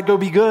being bad, go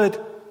be good.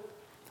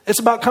 It's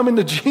about coming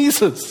to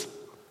Jesus.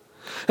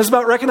 It's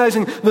about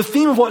recognizing the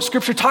theme of what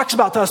Scripture talks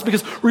about to us,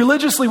 because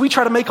religiously we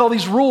try to make all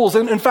these rules.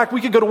 And in fact,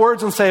 we could go to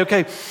words and say,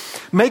 okay,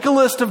 make a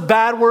list of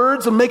bad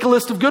words and make a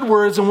list of good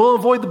words and we'll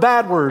avoid the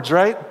bad words,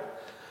 right?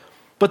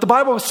 But the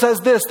Bible says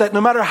this, that no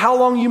matter how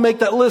long you make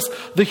that list,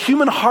 the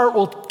human heart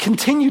will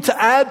continue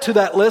to add to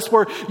that list,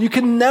 where you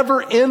can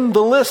never end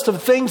the list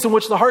of things in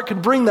which the heart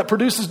could bring that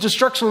produces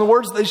destruction in the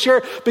words that they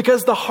share,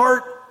 because the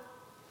heart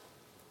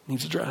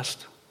needs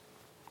addressed.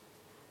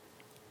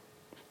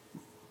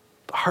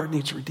 The heart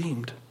needs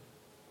redeemed.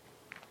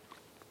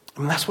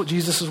 I mean, that's what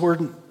Jesus'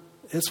 word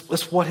is.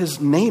 That's what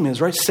his name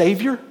is, right?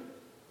 Savior,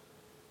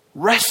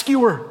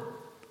 rescuer.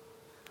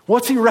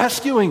 What's he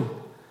rescuing?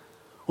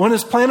 When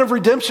his plan of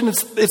redemption,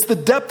 it's the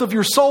depth of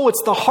your soul.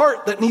 It's the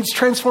heart that needs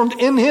transformed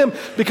in him,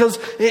 because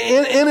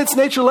in its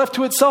nature left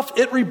to itself,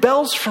 it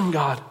rebels from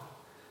God.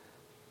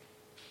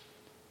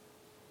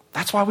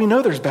 That's why we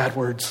know there's bad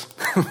words.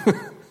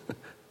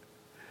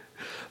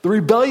 The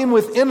rebellion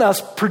within us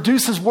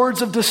produces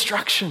words of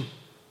destruction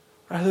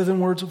rather than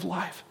words of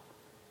life.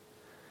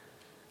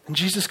 And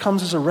Jesus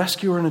comes as a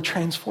rescuer and a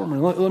transformer.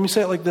 Let me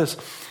say it like this.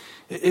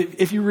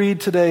 If you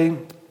read today,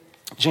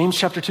 James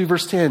chapter 2,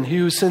 verse 10, he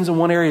who sins in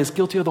one area is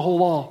guilty of the whole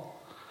law.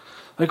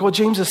 Like what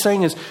James is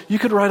saying is, you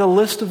could write a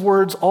list of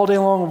words all day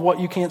long of what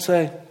you can't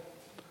say.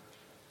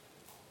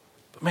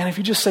 But man, if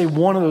you just say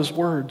one of those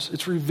words,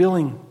 it's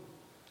revealing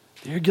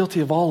that you're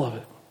guilty of all of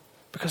it,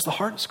 because the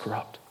heart is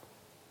corrupt.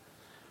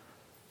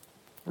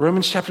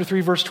 Romans chapter 3,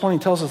 verse 20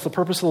 tells us the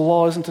purpose of the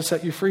law isn't to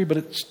set you free, but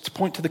it's to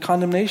point to the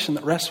condemnation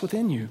that rests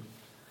within you.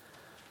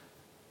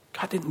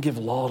 God didn't give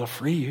law to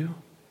free you.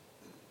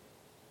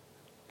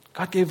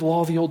 God gave the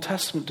law of the Old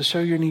Testament to show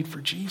your need for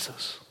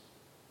Jesus,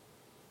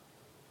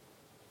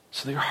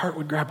 so that your heart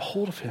would grab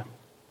hold of him,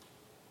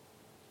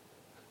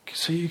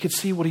 so you could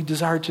see what he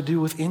desired to do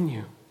within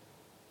you.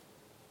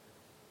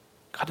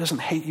 God doesn't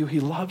hate you, he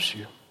loves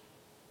you.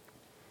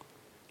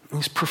 And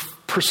he's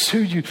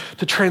pursued you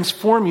to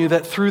transform you,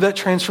 that through that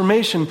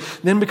transformation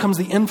then becomes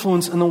the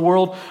influence in the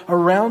world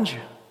around you.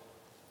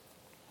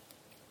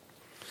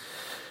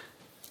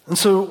 And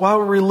so while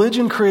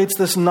religion creates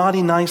this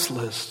naughty nice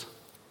list,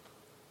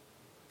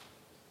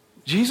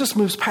 Jesus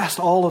moves past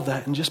all of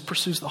that and just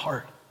pursues the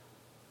heart.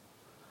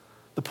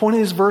 The point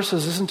of these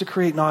verses isn't to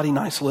create naughty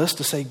nice lists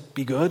to say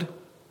be good,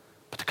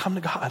 but to come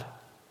to God.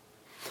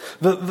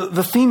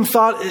 The theme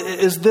thought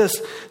is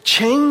this: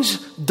 change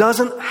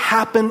doesn't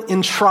happen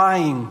in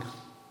trying,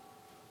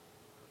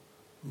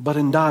 but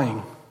in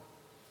dying.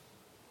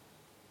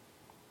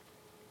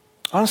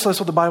 Honestly,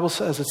 that's what the Bible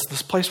says. It's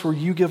this place where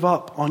you give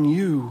up on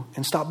you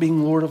and stop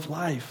being Lord of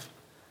life.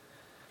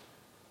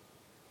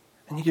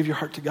 And you give your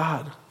heart to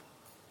God.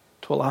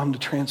 to allow him to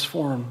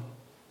transform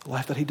the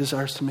life that he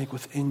desires to make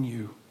within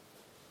you.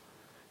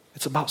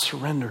 It's about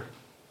surrender.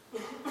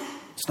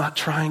 It's not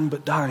trying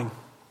but dying.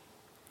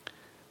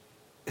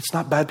 It's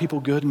not bad people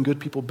good and good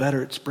people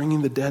better. It's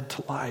bringing the dead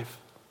to life.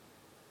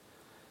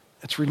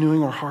 It's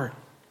renewing our heart.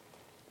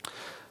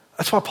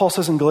 That's why Paul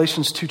says in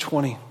Galatians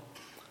 2:20,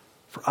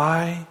 "For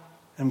I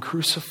am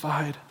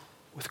crucified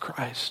with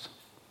Christ.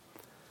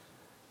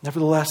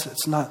 Nevertheless,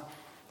 it's not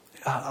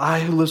I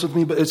who lives with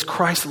me, but it's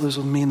Christ that lives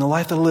with me. And the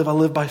life that I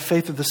live by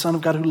faith of the Son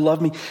of God who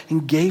loved me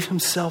and gave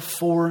himself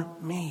for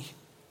me."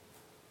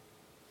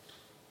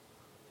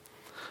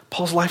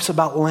 Paul's life's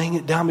about laying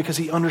it down because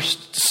he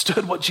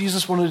understood what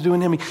Jesus wanted to do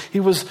in him. He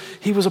was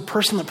a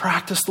person that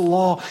practiced the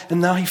law, and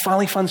now he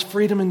finally finds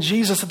freedom in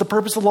Jesus. That the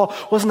purpose of the law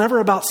was never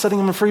about setting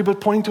him free, but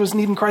pointing to his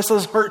need in Christ that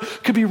his heart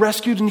could be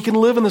rescued and he can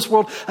live in this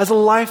world as a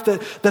life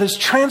that is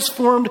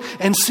transformed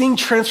and seeing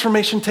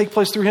transformation take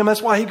place through him.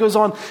 That's why he goes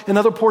on in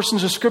other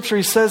portions of Scripture.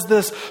 He says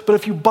this, "But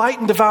if you bite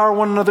and devour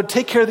one another,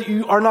 take care that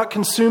you are not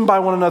consumed by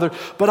one another.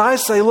 But I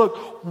say,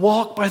 look,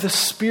 walk by the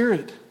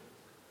Spirit,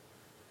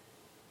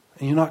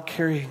 and you not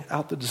carry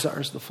out the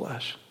desires of the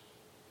flesh."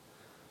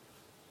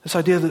 This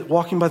idea that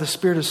walking by the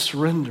Spirit is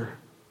surrender.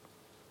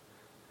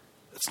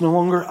 It's no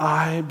longer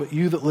I, but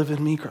you that live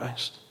in me,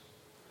 Christ.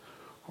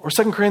 Or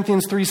 2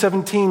 Corinthians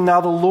 3:17, "Now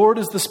the Lord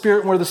is the Spirit,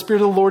 and where the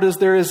Spirit of the Lord is,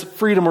 there is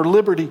freedom," or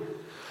liberty.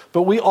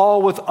 "But we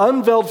all with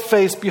unveiled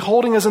face,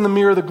 beholding as in the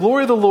mirror the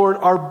glory of the Lord,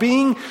 are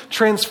being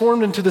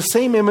transformed into the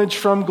same image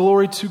from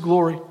glory to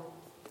glory."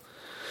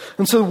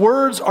 And so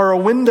words are a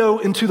window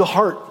into the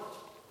heart.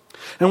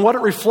 And what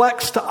it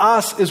reflects to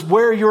us is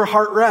where your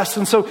heart rests.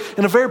 And so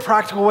in a very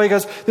practical way,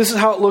 guys, this is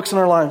how it looks in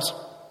our lives.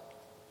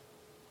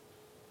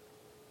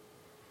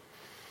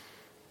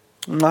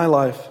 In my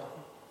life,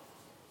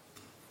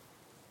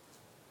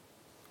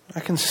 I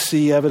can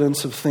see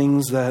evidence of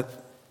things that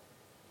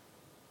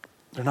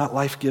they're not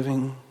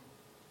life-giving,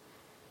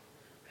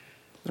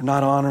 they're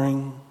not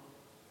honoring,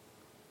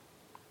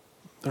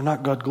 they're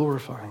not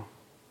God-glorifying.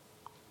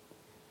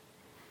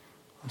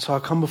 And so I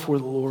come before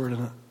the Lord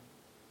and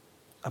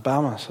I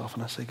bow myself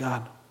and I say,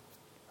 "God,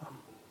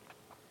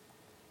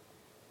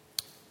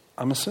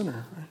 I'm a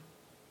sinner. Right?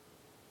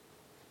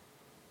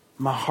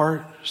 My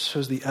heart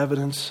shows the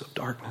evidence of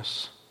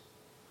darkness.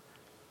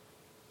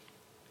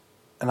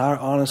 And I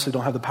honestly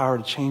don't have the power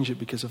to change it,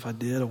 because if I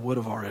did, I would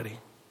have already.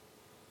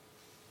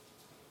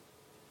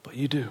 But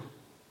you do.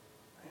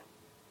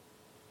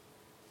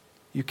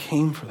 You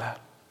came for that.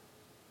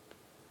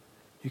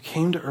 You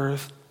came to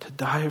earth to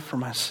die for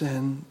my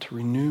sin, to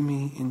renew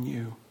me in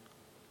you.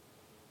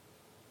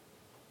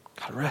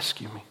 God,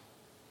 rescue me.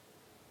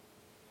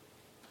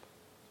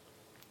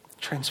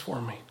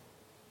 Transform me.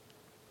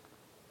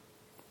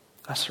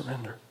 I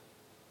surrender."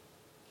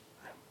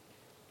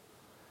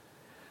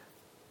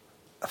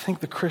 I think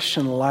the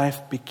Christian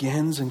life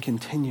begins and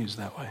continues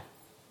that way.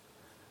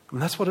 I mean,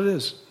 that's what it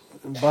is.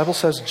 The Bible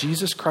says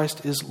Jesus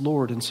Christ is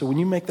Lord. And so when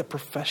you make that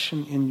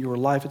profession in your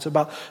life, it's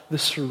about the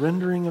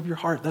surrendering of your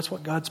heart. That's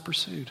what God's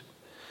pursued.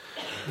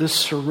 This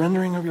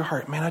surrendering of your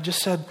heart. Man, I just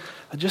said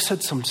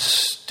some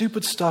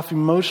stupid stuff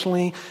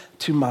emotionally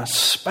to my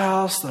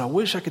spouse that I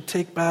wish I could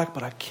take back,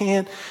 but I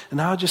can't. And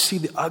now I just see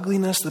the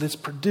ugliness that it's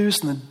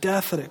produced and the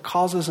death that it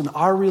causes in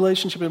our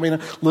relationship. It may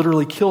not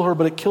literally kill her,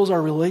 but it kills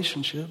our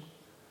relationship.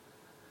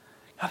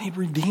 I need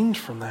redeemed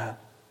from that.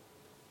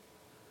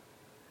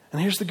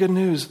 And here's the good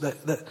news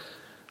that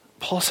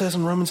Paul says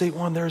in Romans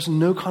 8:1, there is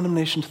no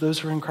condemnation to those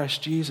who are in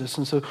Christ Jesus.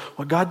 And so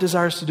what God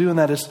desires to do in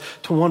that is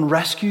to, one,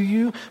 rescue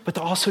you, but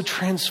to also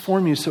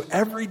transform you. So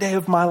every day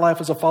of my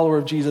life as a follower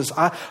of Jesus,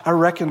 I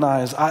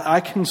recognize I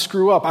can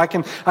screw up. I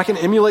can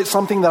emulate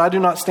something that I do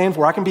not stand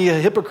for. I can be a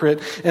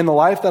hypocrite in the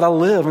life that I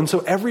live. And so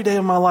every day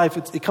of my life,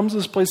 it comes to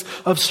this place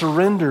of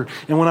surrender.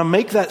 And when I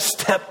make that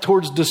step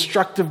towards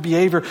destructive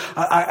behavior,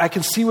 I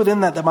can see within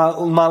that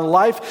my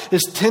life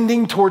is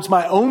tending towards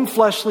my own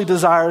fleshly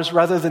desires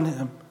rather than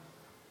Him.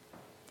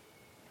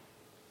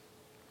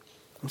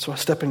 And so I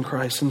step in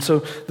Christ. And so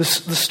the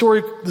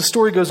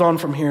story goes on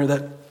from here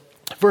that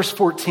verse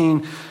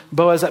 14,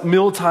 Boaz at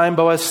mealtime,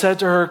 Boaz said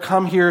to her,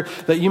 "Come here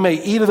that you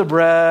may eat of the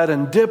bread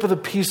and dip of the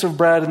piece of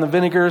bread in the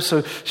vinegar."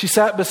 So she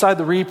sat beside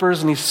the reapers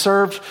and he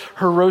served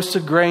her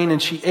roasted grain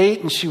and she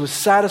ate and she was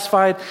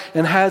satisfied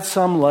and had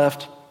some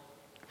left.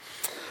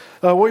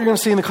 What you're going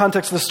to see in the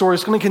context of the story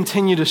is going to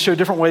continue to show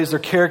different ways their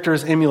character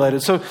is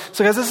emulated. So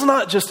guys, this is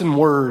not just in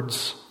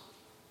words.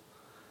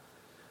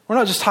 We're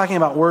not just talking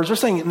about words. We're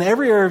saying in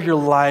every area of your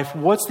life,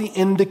 what's the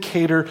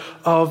indicator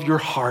of your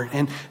heart?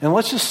 And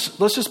let's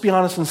just be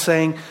honest in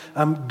saying,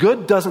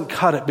 good doesn't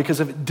cut it,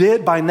 because if it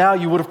did, by now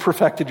you would have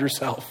perfected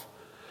yourself.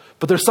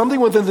 But there's something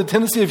within the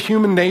tendency of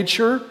human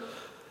nature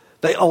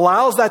that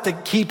allows that to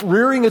keep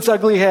rearing its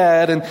ugly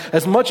head. And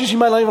as much as you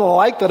might not even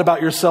like that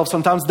about yourself,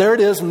 sometimes there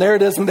it is, and there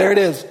it is, and there it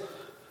is.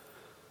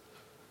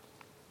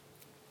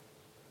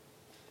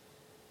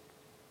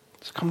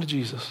 Just come to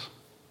Jesus.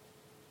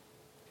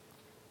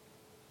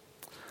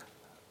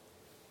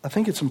 I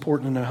think it's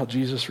important to know how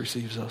Jesus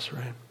receives us,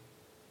 right?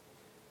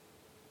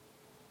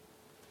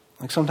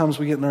 Like sometimes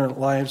we get in our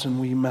lives and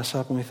we mess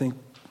up and we think,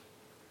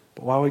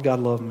 but why would God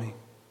love me?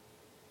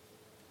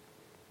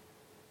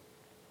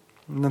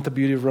 Isn't that the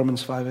beauty of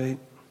Romans 5:8?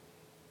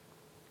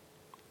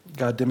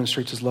 God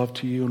demonstrates his love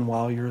to you and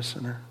while you're a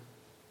sinner.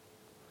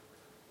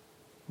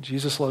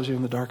 Jesus loves you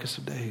in the darkest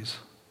of days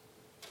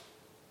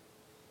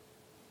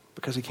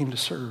because he came to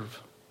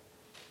serve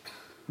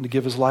and to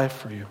give his life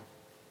for you,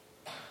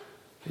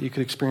 that you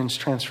could experience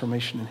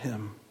transformation in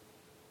him.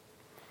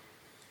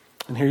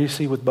 And here you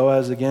see with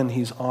Boaz again,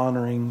 he's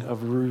honoring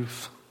of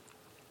Ruth.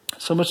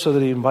 So much so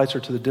that he invites her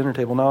to the dinner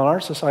table. Now in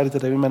our society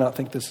today, we may not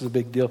think this is a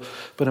big deal,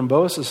 but in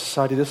Boaz's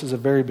society, this is a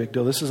very big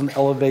deal. This is an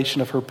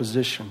elevation of her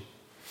position.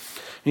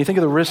 And you think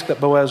of the risk that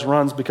Boaz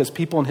runs because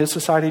people in his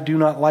society do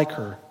not like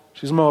her.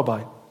 She's a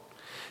Moabite.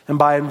 And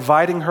by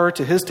inviting her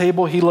to his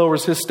table, he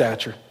lowers his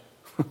stature.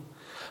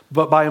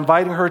 But by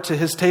inviting her to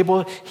his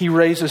table, he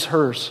raises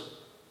hers.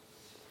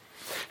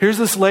 Here's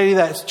this lady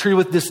that's treated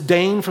with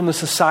disdain from the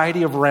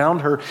society around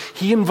her.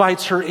 He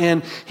invites her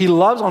in. He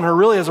loves on her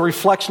really as a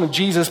reflection of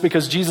Jesus,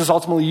 because Jesus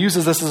ultimately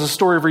uses this as a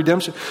story of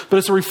redemption. But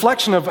it's a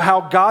reflection of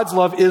how God's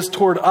love is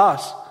toward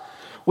us.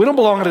 We don't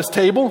belong at his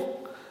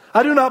table.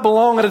 I do not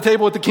belong at a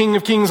table with the King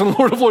of Kings and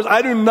Lord of Lords.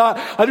 I do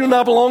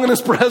not belong in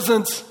his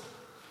presence.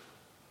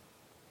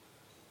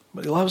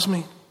 But he loves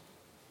me.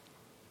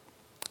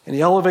 And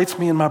he elevates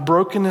me in my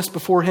brokenness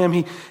before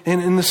him.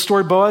 And in this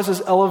story, Boaz is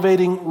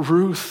elevating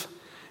Ruth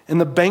in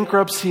the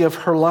bankruptcy of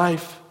her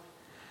life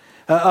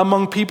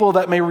among people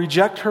that may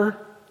reject her.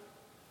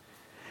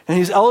 And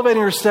he's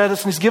elevating her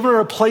status, and he's giving her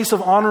a place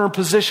of honor and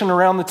position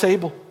around the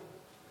table.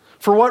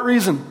 For what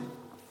reason?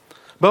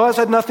 Boaz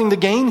had nothing to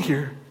gain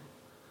here.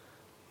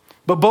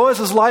 But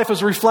Boaz's life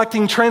is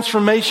reflecting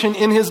transformation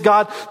in his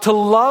God to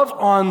love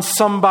on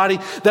somebody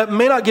that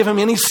may not give him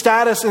any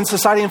status in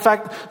society. In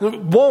fact,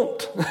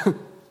 won't.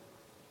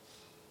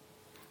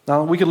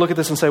 Now, we could look at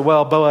this and say,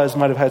 well, Boaz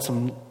might have had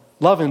some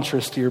love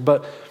interest here.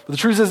 But the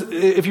truth is,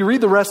 if you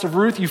read the rest of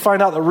Ruth, you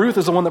find out that Ruth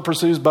is the one that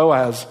pursues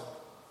Boaz.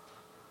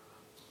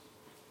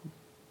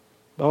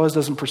 Boaz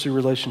doesn't pursue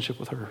relationship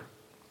with her.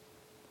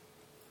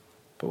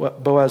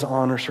 But Boaz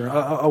honors her.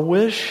 I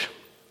wish,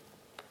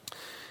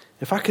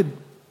 if I could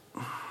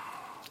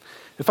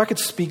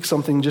speak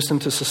something just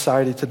into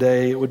society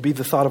today, it would be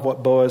the thought of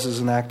what Boaz is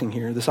enacting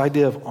here, this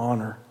idea of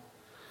honor.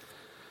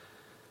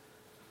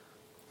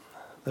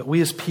 That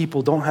we as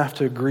people don't have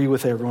to agree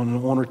with everyone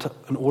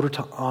in order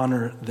to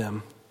honor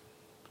them.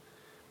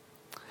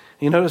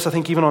 You notice, I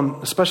think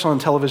especially on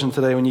television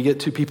today, when you get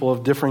two people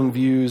of differing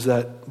views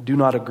that do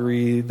not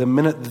agree, the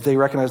minute that they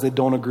recognize they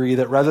don't agree,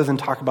 that rather than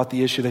talk about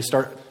the issue, they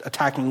start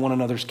attacking one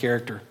another's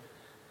character.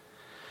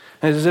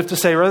 And it's as if to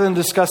say, rather than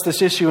discuss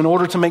this issue in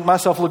order to make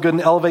myself look good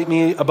and elevate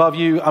me above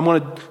you, I'm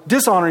going to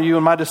dishonor you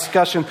in my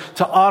discussion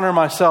to honor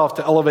myself,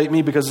 to elevate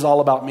me, because it's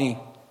all about me.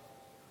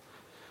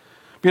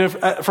 You know,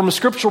 from a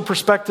scriptural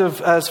perspective,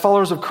 as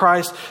followers of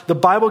Christ, the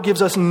Bible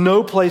gives us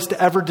no place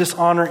to ever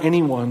dishonor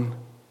anyone.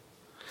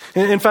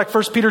 In fact,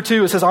 1 Peter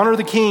 2, it says, honor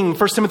the king.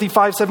 1 Timothy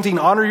 5:17,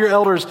 honor your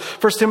elders.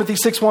 1 Timothy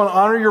 6:1,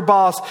 honor your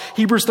boss.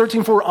 Hebrews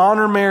 13:4,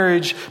 honor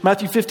marriage.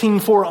 Matthew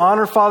 15:4,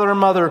 honor father and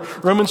mother.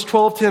 Romans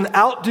 12:10,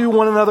 outdo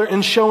one another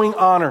in showing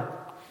honor.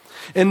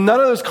 In none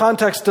of those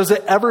contexts does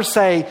it ever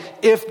say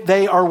if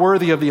they are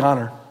worthy of the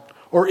honor,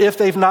 or if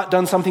they've not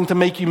done something to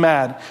make you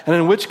mad, and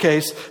in which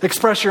case,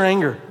 express your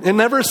anger. It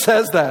never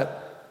says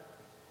that.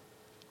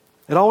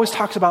 It always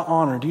talks about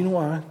honor. Do you know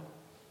why?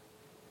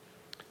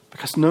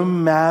 Because no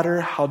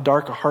matter how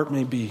dark a heart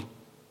may be,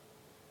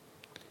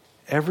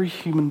 every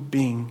human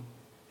being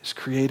is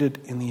created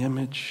in the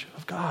image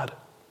of God.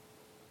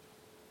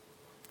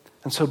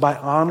 And so by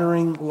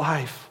honoring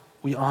life,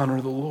 we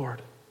honor the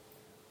Lord.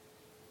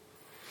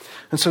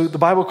 And so the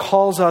Bible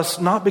calls us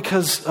not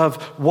because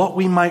of what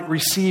we might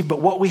receive,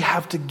 but what we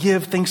have to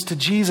give thanks to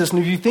Jesus. And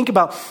if you think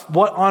about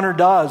what honor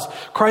does,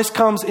 Christ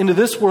comes into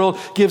this world,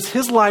 gives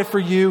his life for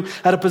you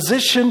at a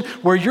position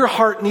where your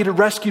heart needed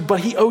rescued,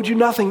 but he owed you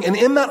nothing. And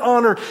in that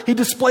honor, he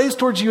displays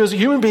towards you as a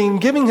human being,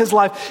 giving his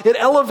life. It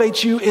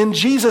elevates you in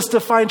Jesus to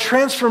find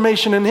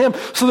transformation in him,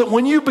 so that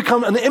when you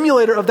become an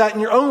emulator of that in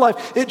your own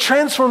life, it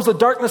transforms the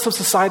darkness of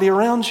society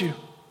around you.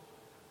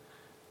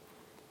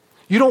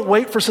 You don't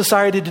wait for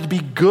society to be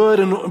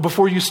good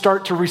before you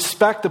start to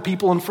respect the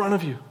people in front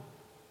of you.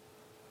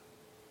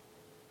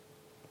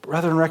 But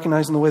rather than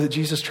recognizing the way that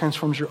Jesus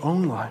transforms your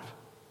own life,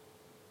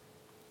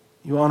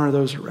 you honor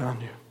those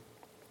around you.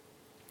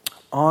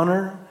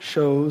 Honor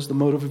shows the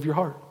motive of your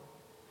heart.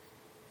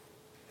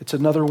 It's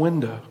another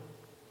window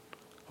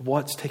of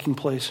what's taking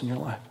place in your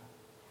life.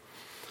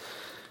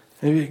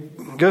 Maybe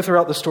go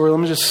throughout the story.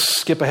 Let me just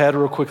skip ahead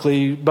real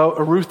quickly.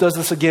 Ruth does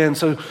this again.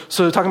 So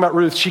talking about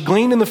Ruth, she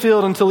gleaned in the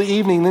field until the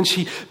evening. Then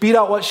she beat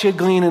out what she had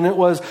gleaned, and it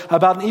was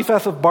about an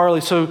ephah of barley.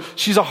 So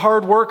she's a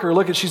hard worker.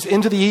 Look, she's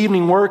into the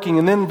evening working.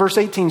 And then verse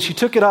 18, she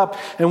took it up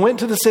and went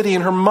to the city,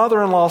 and her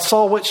mother-in-law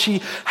saw what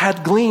she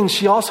had gleaned.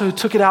 She also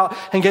took it out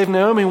and gave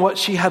Naomi what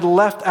she had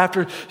left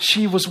after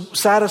she was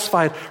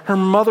satisfied. Her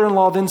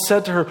mother-in-law then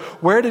said to her,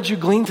 where did you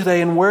glean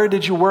today, and where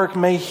did you work?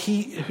 May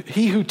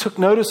he who took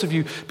notice of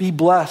you be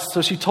blessed.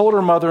 So she told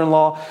her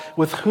mother-in-law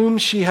with whom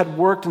she had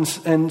worked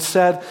and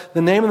said,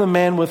 the name of the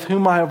man with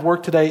whom I have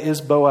worked today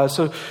is Boaz.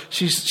 So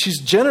she's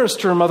generous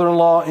to her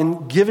mother-in-law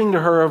in giving to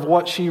her of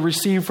what she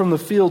received from the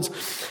fields.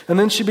 And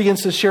then she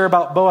begins to share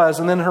about Boaz.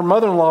 And then her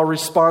mother-in-law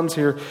responds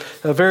here,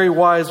 a very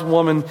wise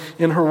woman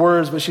in her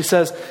words. But she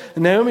says,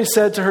 Naomi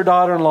said to her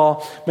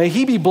daughter-in-law, may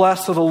he be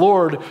blessed of the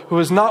Lord, who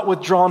has not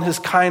withdrawn his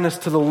kindness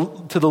to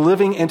the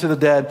living and to the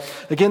dead.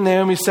 Again,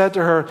 Naomi said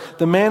to her,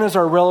 the man is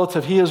our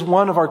relative. He is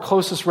one of our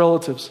closest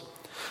relatives.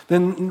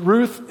 Then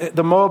Ruth,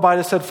 the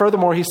Moabitess, said,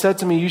 furthermore, he said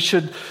to me, you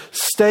should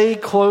stay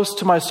close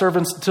to my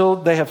servants until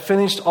they have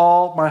finished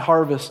all my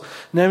harvest.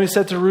 Naomi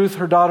said to Ruth,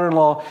 her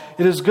daughter-in-law,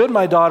 it is good,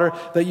 my daughter,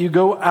 that you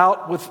go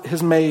out with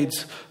his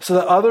maids, so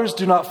that others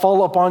do not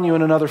fall upon you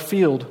in another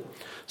field.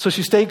 So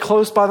she stayed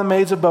close by the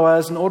maids of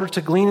Boaz in order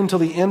to glean until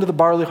the end of the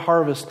barley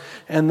harvest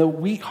and the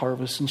wheat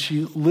harvest. And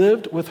she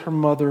lived with her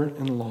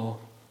mother-in-law.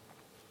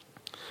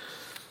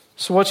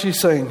 So what's she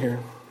saying here?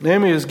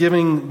 Naomi is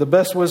giving the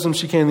best wisdom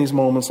she can in these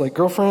moments. Like,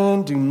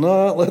 girlfriend, do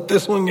not let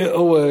this one get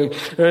away.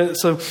 Right?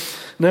 So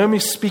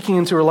Naomi's speaking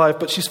into her life,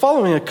 but she's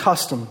following a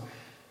custom.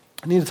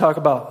 I need to talk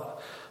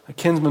about a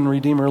kinsman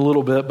redeemer a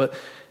little bit, but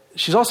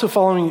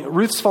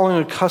Ruth's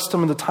following a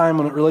custom in the time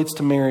when it relates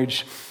to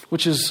marriage,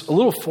 which is a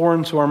little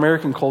foreign to our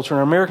American culture. In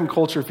our American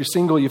culture, if you're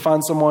single, you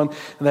find someone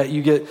that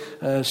you get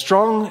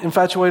strong,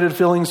 infatuated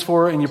feelings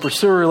for, and you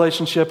pursue a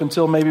relationship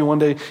until maybe one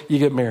day you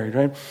get married,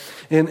 right?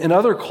 In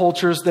other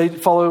cultures, they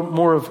follow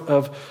more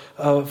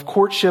of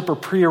courtship or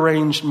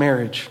prearranged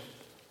marriage.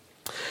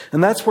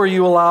 And that's where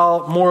you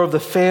allow more of the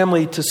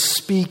family to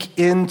speak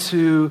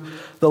into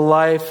the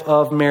life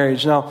of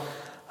marriage. Now,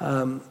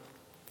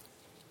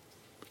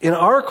 in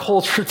our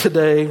culture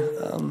today,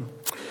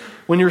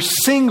 when you're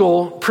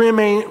single,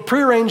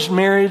 prearranged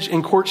marriage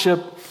and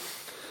courtship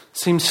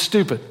seems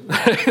stupid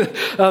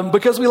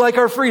because we like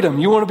our freedom.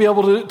 You want to be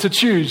able to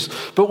choose.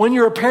 But when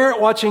you're a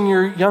parent watching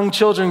your young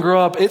children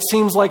grow up, it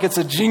seems like it's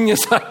a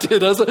genius idea,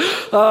 doesn't it?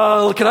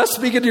 Can I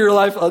speak into your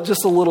life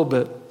just a little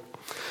bit?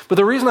 But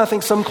the reason I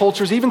think some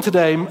cultures, even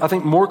today, I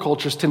think more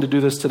cultures tend to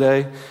do this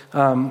today,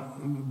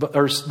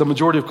 or the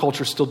majority of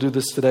cultures still do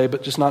this today,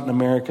 but just not in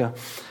America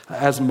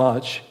as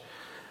much.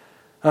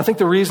 I think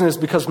the reason is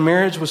because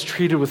marriage was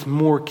treated with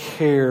more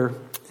care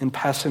in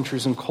past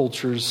centuries and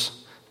cultures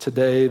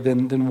today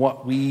than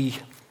what we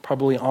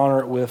probably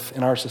honor it with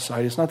in our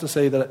society. It's not to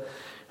say that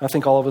I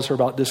think all of us are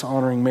about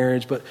dishonoring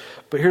marriage, but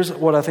here's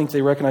what I think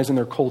they recognize in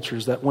their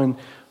cultures, that when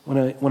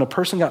a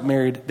person got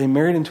married, they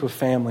married into a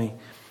family,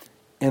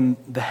 and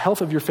the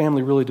health of your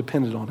family really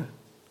depended on it.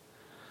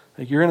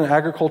 Like, you're in an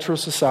agricultural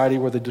society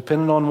where they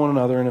depended on one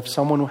another, and if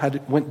someone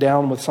went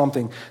down with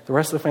something, the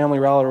rest of the family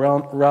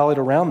rallied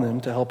around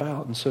them to help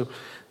out. And so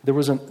there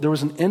was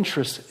an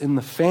interest in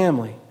the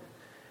family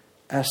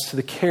as to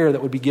the care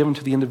that would be given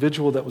to the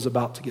individual that was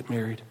about to get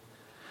married.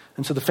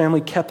 And so the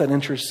family kept that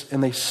interest,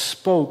 and they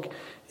spoke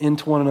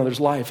into one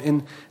another's life.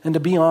 And to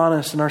be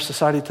honest, in our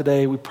society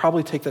today, we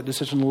probably take that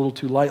decision a little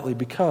too lightly,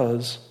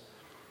 because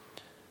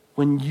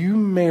when you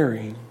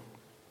marry,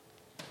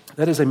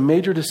 that is a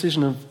major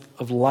decision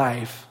of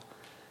life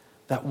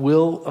that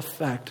will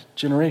affect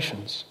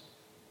generations.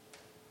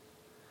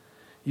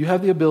 You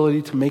have the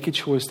ability to make a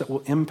choice that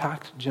will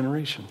impact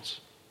generations.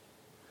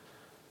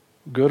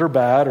 Good or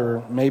bad,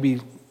 or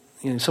maybe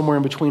somewhere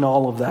in between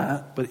all of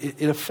that, but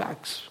it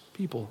affects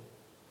people.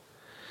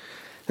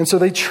 And so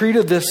they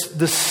treated this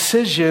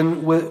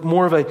decision with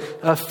more of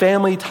a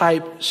family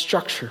type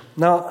structure.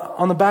 Now,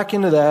 on the back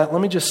end of that,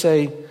 let me just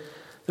say,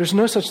 there's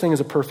no such thing as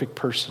a perfect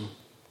person.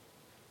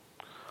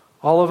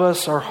 All of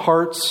us, our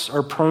hearts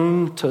are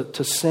prone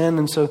to sin,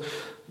 and so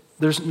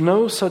there's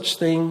no such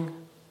thing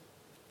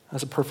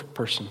as a perfect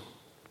person.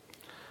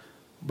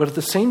 But at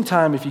the same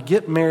time, if you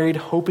get married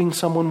hoping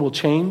someone will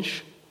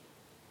change,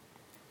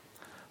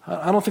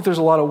 I don't think there's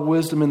a lot of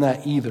wisdom in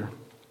that either.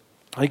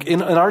 Like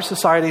in our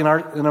society,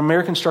 in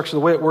American structure,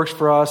 the way it works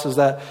for us is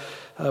that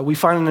we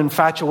find an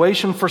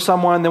infatuation for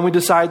someone, then we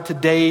decide to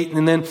date,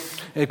 and then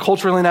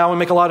culturally now we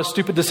make a lot of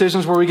stupid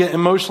decisions where we get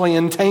emotionally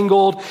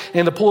entangled,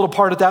 and to pull it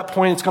apart at that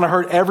point, it's going to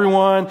hurt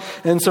everyone.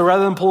 And so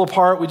rather than pull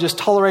apart, we just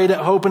tolerate it,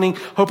 hoping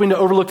to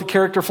overlook the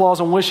character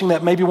flaws and wishing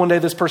that maybe one day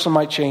this person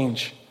might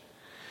change.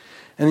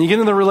 And then you get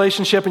in the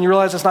relationship and you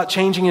realize it's not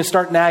changing, you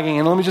start nagging.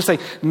 And let me just say,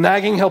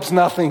 nagging helps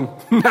nothing.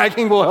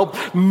 Nagging will help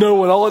no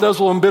one. All it does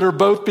will embitter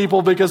both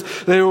people because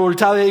they will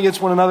retaliate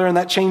against one another, and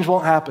that change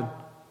won't happen.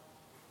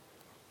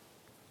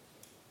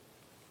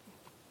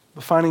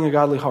 But finding a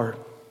godly heart,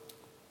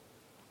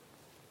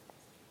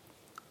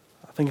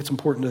 I think it's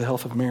important to the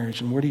health of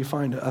marriage. And where do you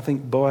find it? I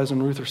think Boaz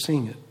and Ruth are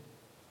seeing it.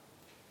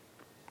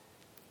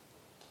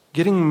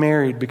 Getting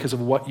married because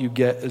of what you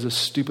get is a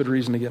stupid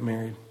reason to get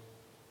married.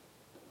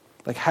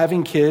 Like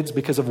having kids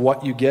because of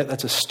what you get,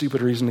 that's a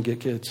stupid reason to get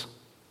kids.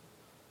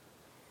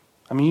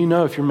 I mean,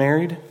 if you're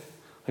married,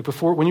 like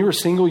before, when you were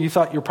single, you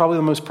thought you're probably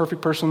the most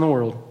perfect person in the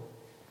world.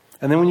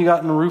 And then when you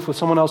got in the roof with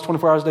someone else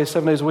 24 hours a day,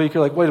 7 days a week,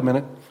 you're like, wait a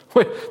minute.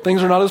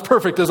 Things are not as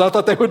perfect as I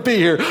thought they would be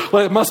here.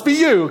 Well, it must be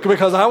you,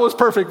 because I was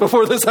perfect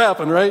before this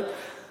happened, right?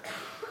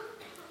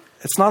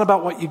 It's not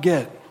about what you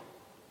get.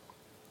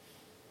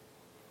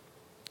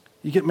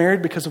 You get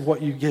married because of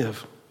what you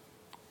give.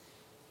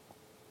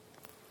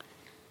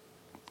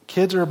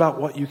 Kids are about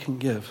what you can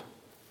give.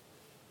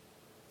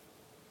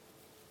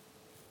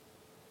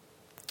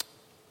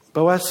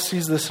 Boaz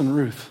sees this in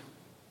Ruth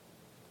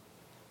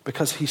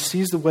because he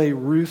sees the way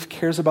Ruth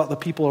cares about the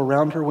people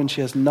around her when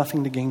she has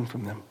nothing to gain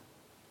from them.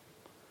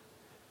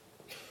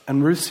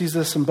 And Ruth sees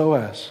this in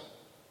Boaz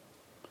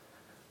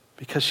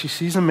because she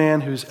sees a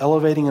man who's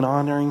elevating and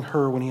honoring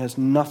her when he has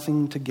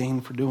nothing to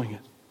gain for doing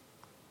it.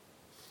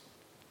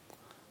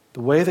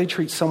 The way they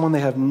treat someone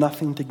they have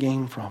nothing to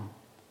gain from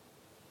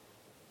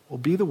will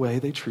be the way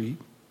they treat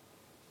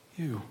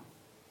you.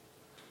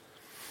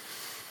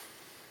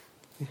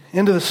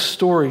 End of the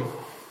story.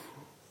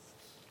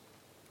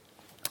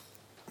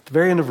 At the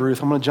very end of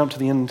Ruth, I'm going to jump to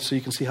the end so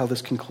you can see how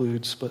this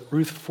concludes. But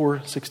Ruth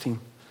 4:16.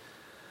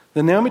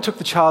 Then Naomi took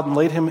the child and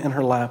laid him in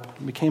her lap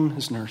and became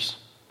his nurse.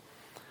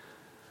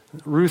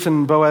 Ruth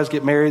and Boaz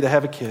get married. They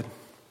have a kid.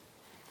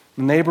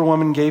 The neighbor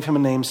woman gave him a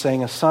name,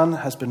 saying, a son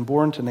has been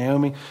born to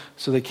Naomi.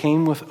 So they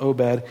came with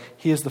Obed.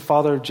 He is the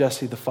father of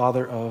Jesse, the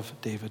father of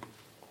David.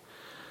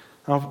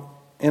 Now,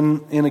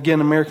 in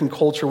again, American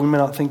culture, we may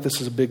not think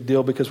this is a big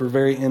deal because we're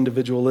very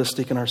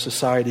individualistic in our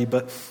society.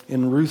 But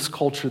in Ruth's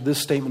culture, this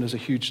statement is a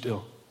huge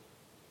deal.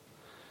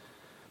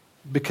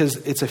 Because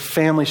it's a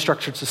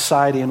family-structured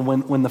society, and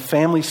when the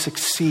family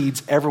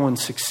succeeds, everyone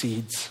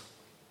succeeds.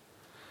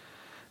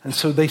 And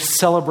so they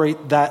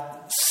celebrate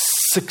that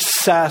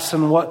success,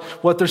 and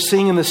what they're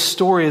seeing in this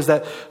story is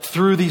that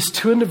through these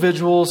two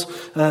individuals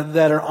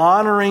that are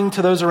honoring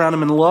to those around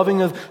them and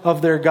loving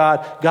of their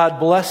God, God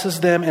blesses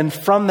them, and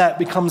from that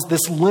becomes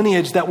this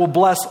lineage that will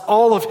bless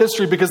all of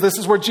history because this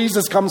is where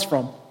Jesus comes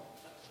from.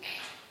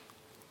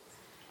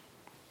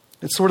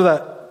 It's sort of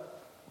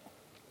that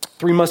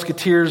Three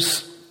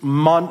Musketeers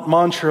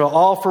mantra,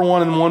 all for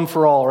one and one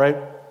for all, right?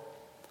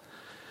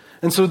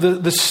 And so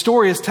the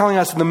story is telling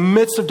us in the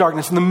midst of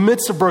darkness, in the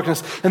midst of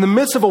brokenness, in the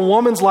midst of a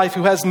woman's life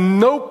who has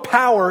no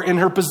power in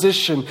her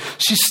position,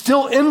 she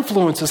still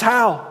influences.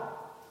 How?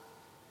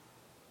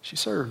 She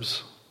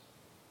serves.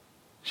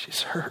 She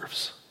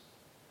serves.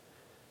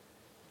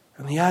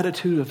 And the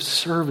attitude of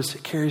service,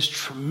 it carries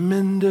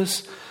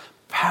tremendous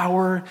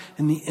power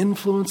and the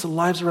influence of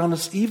lives around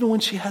us, even when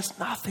she has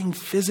nothing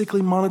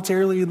physically,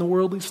 monetarily in the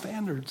worldly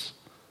standards.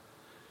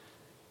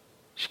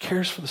 She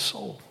cares for the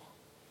soul.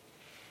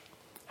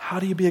 How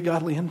do you be a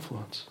godly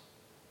influence?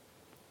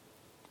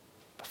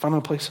 By finding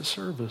a place of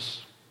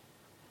service.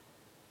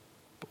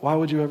 But why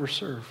would you ever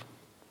serve?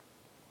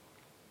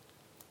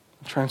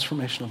 The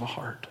transformation of a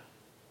heart.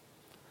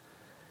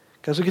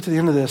 Guys, we get to the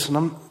end of this,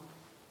 and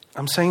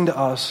I'm saying to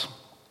us,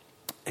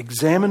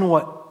 examine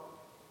what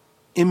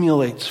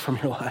emulates from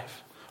your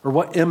life, or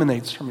what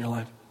emanates from your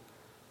life.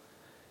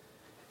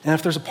 And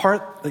if there's a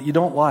part that you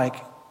don't like,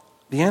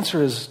 the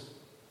answer is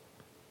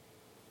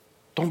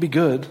don't be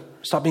good.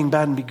 Stop being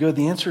bad and be good.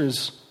 The answer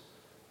is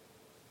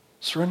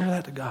surrender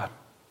that to God.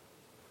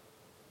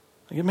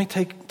 Like, it may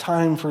take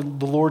time for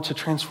the Lord to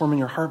transform in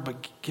your heart,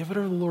 but give it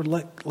to the Lord.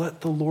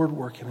 Let the Lord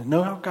work in it.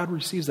 Know how God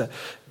receives that.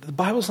 The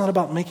Bible's not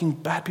about making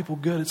bad people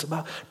good. It's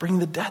about bringing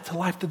the dead to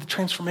life, to the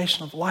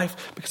transformation of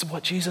life because of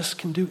what Jesus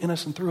can do in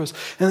us and through us.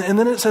 And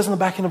then it says in the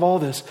back end of all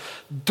this,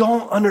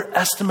 don't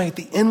underestimate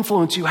the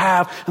influence you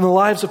have in the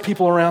lives of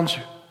people around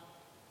you.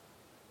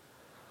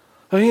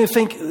 I mean, you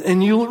think,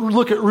 and you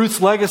look at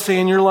Ruth's legacy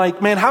and you're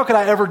like, man, how could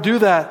I ever do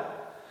that?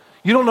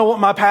 You don't know what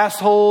my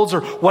past holds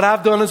or what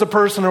I've done as a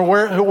person or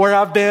where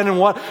I've been and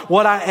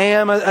what I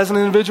am as an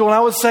individual. And I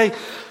would say,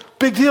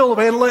 big deal,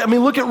 man. I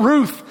mean, look at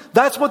Ruth.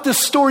 That's what this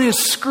story is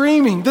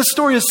screaming. This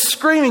story is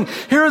screaming.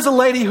 Here is a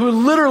lady who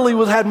literally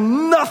had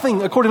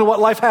nothing according to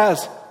what life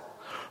has.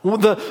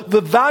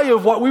 The value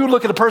of what we would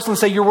look at a person and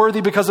say, you're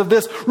worthy because of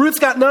this. Ruth's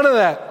got none of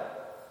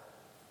that.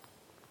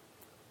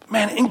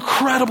 Man,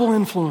 incredible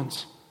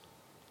influence.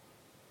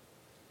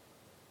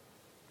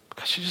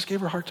 Because she just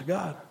gave her heart to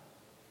God.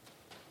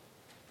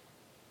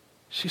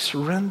 She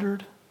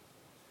surrendered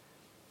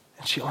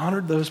and she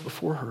honored those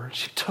before her.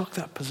 She took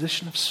that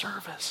position of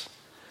service.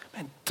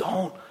 Man,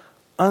 don't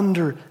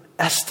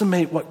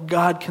underestimate what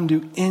God can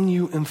do in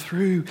you and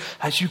through you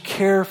as you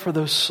care for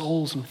those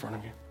souls in front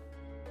of you.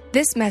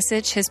 This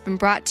message has been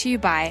brought to you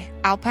by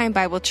Alpine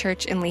Bible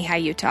Church in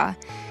Lehi, Utah.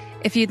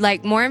 If you'd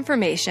like more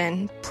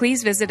information,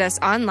 please visit us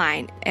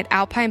online at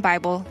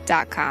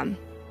alpinebible.com.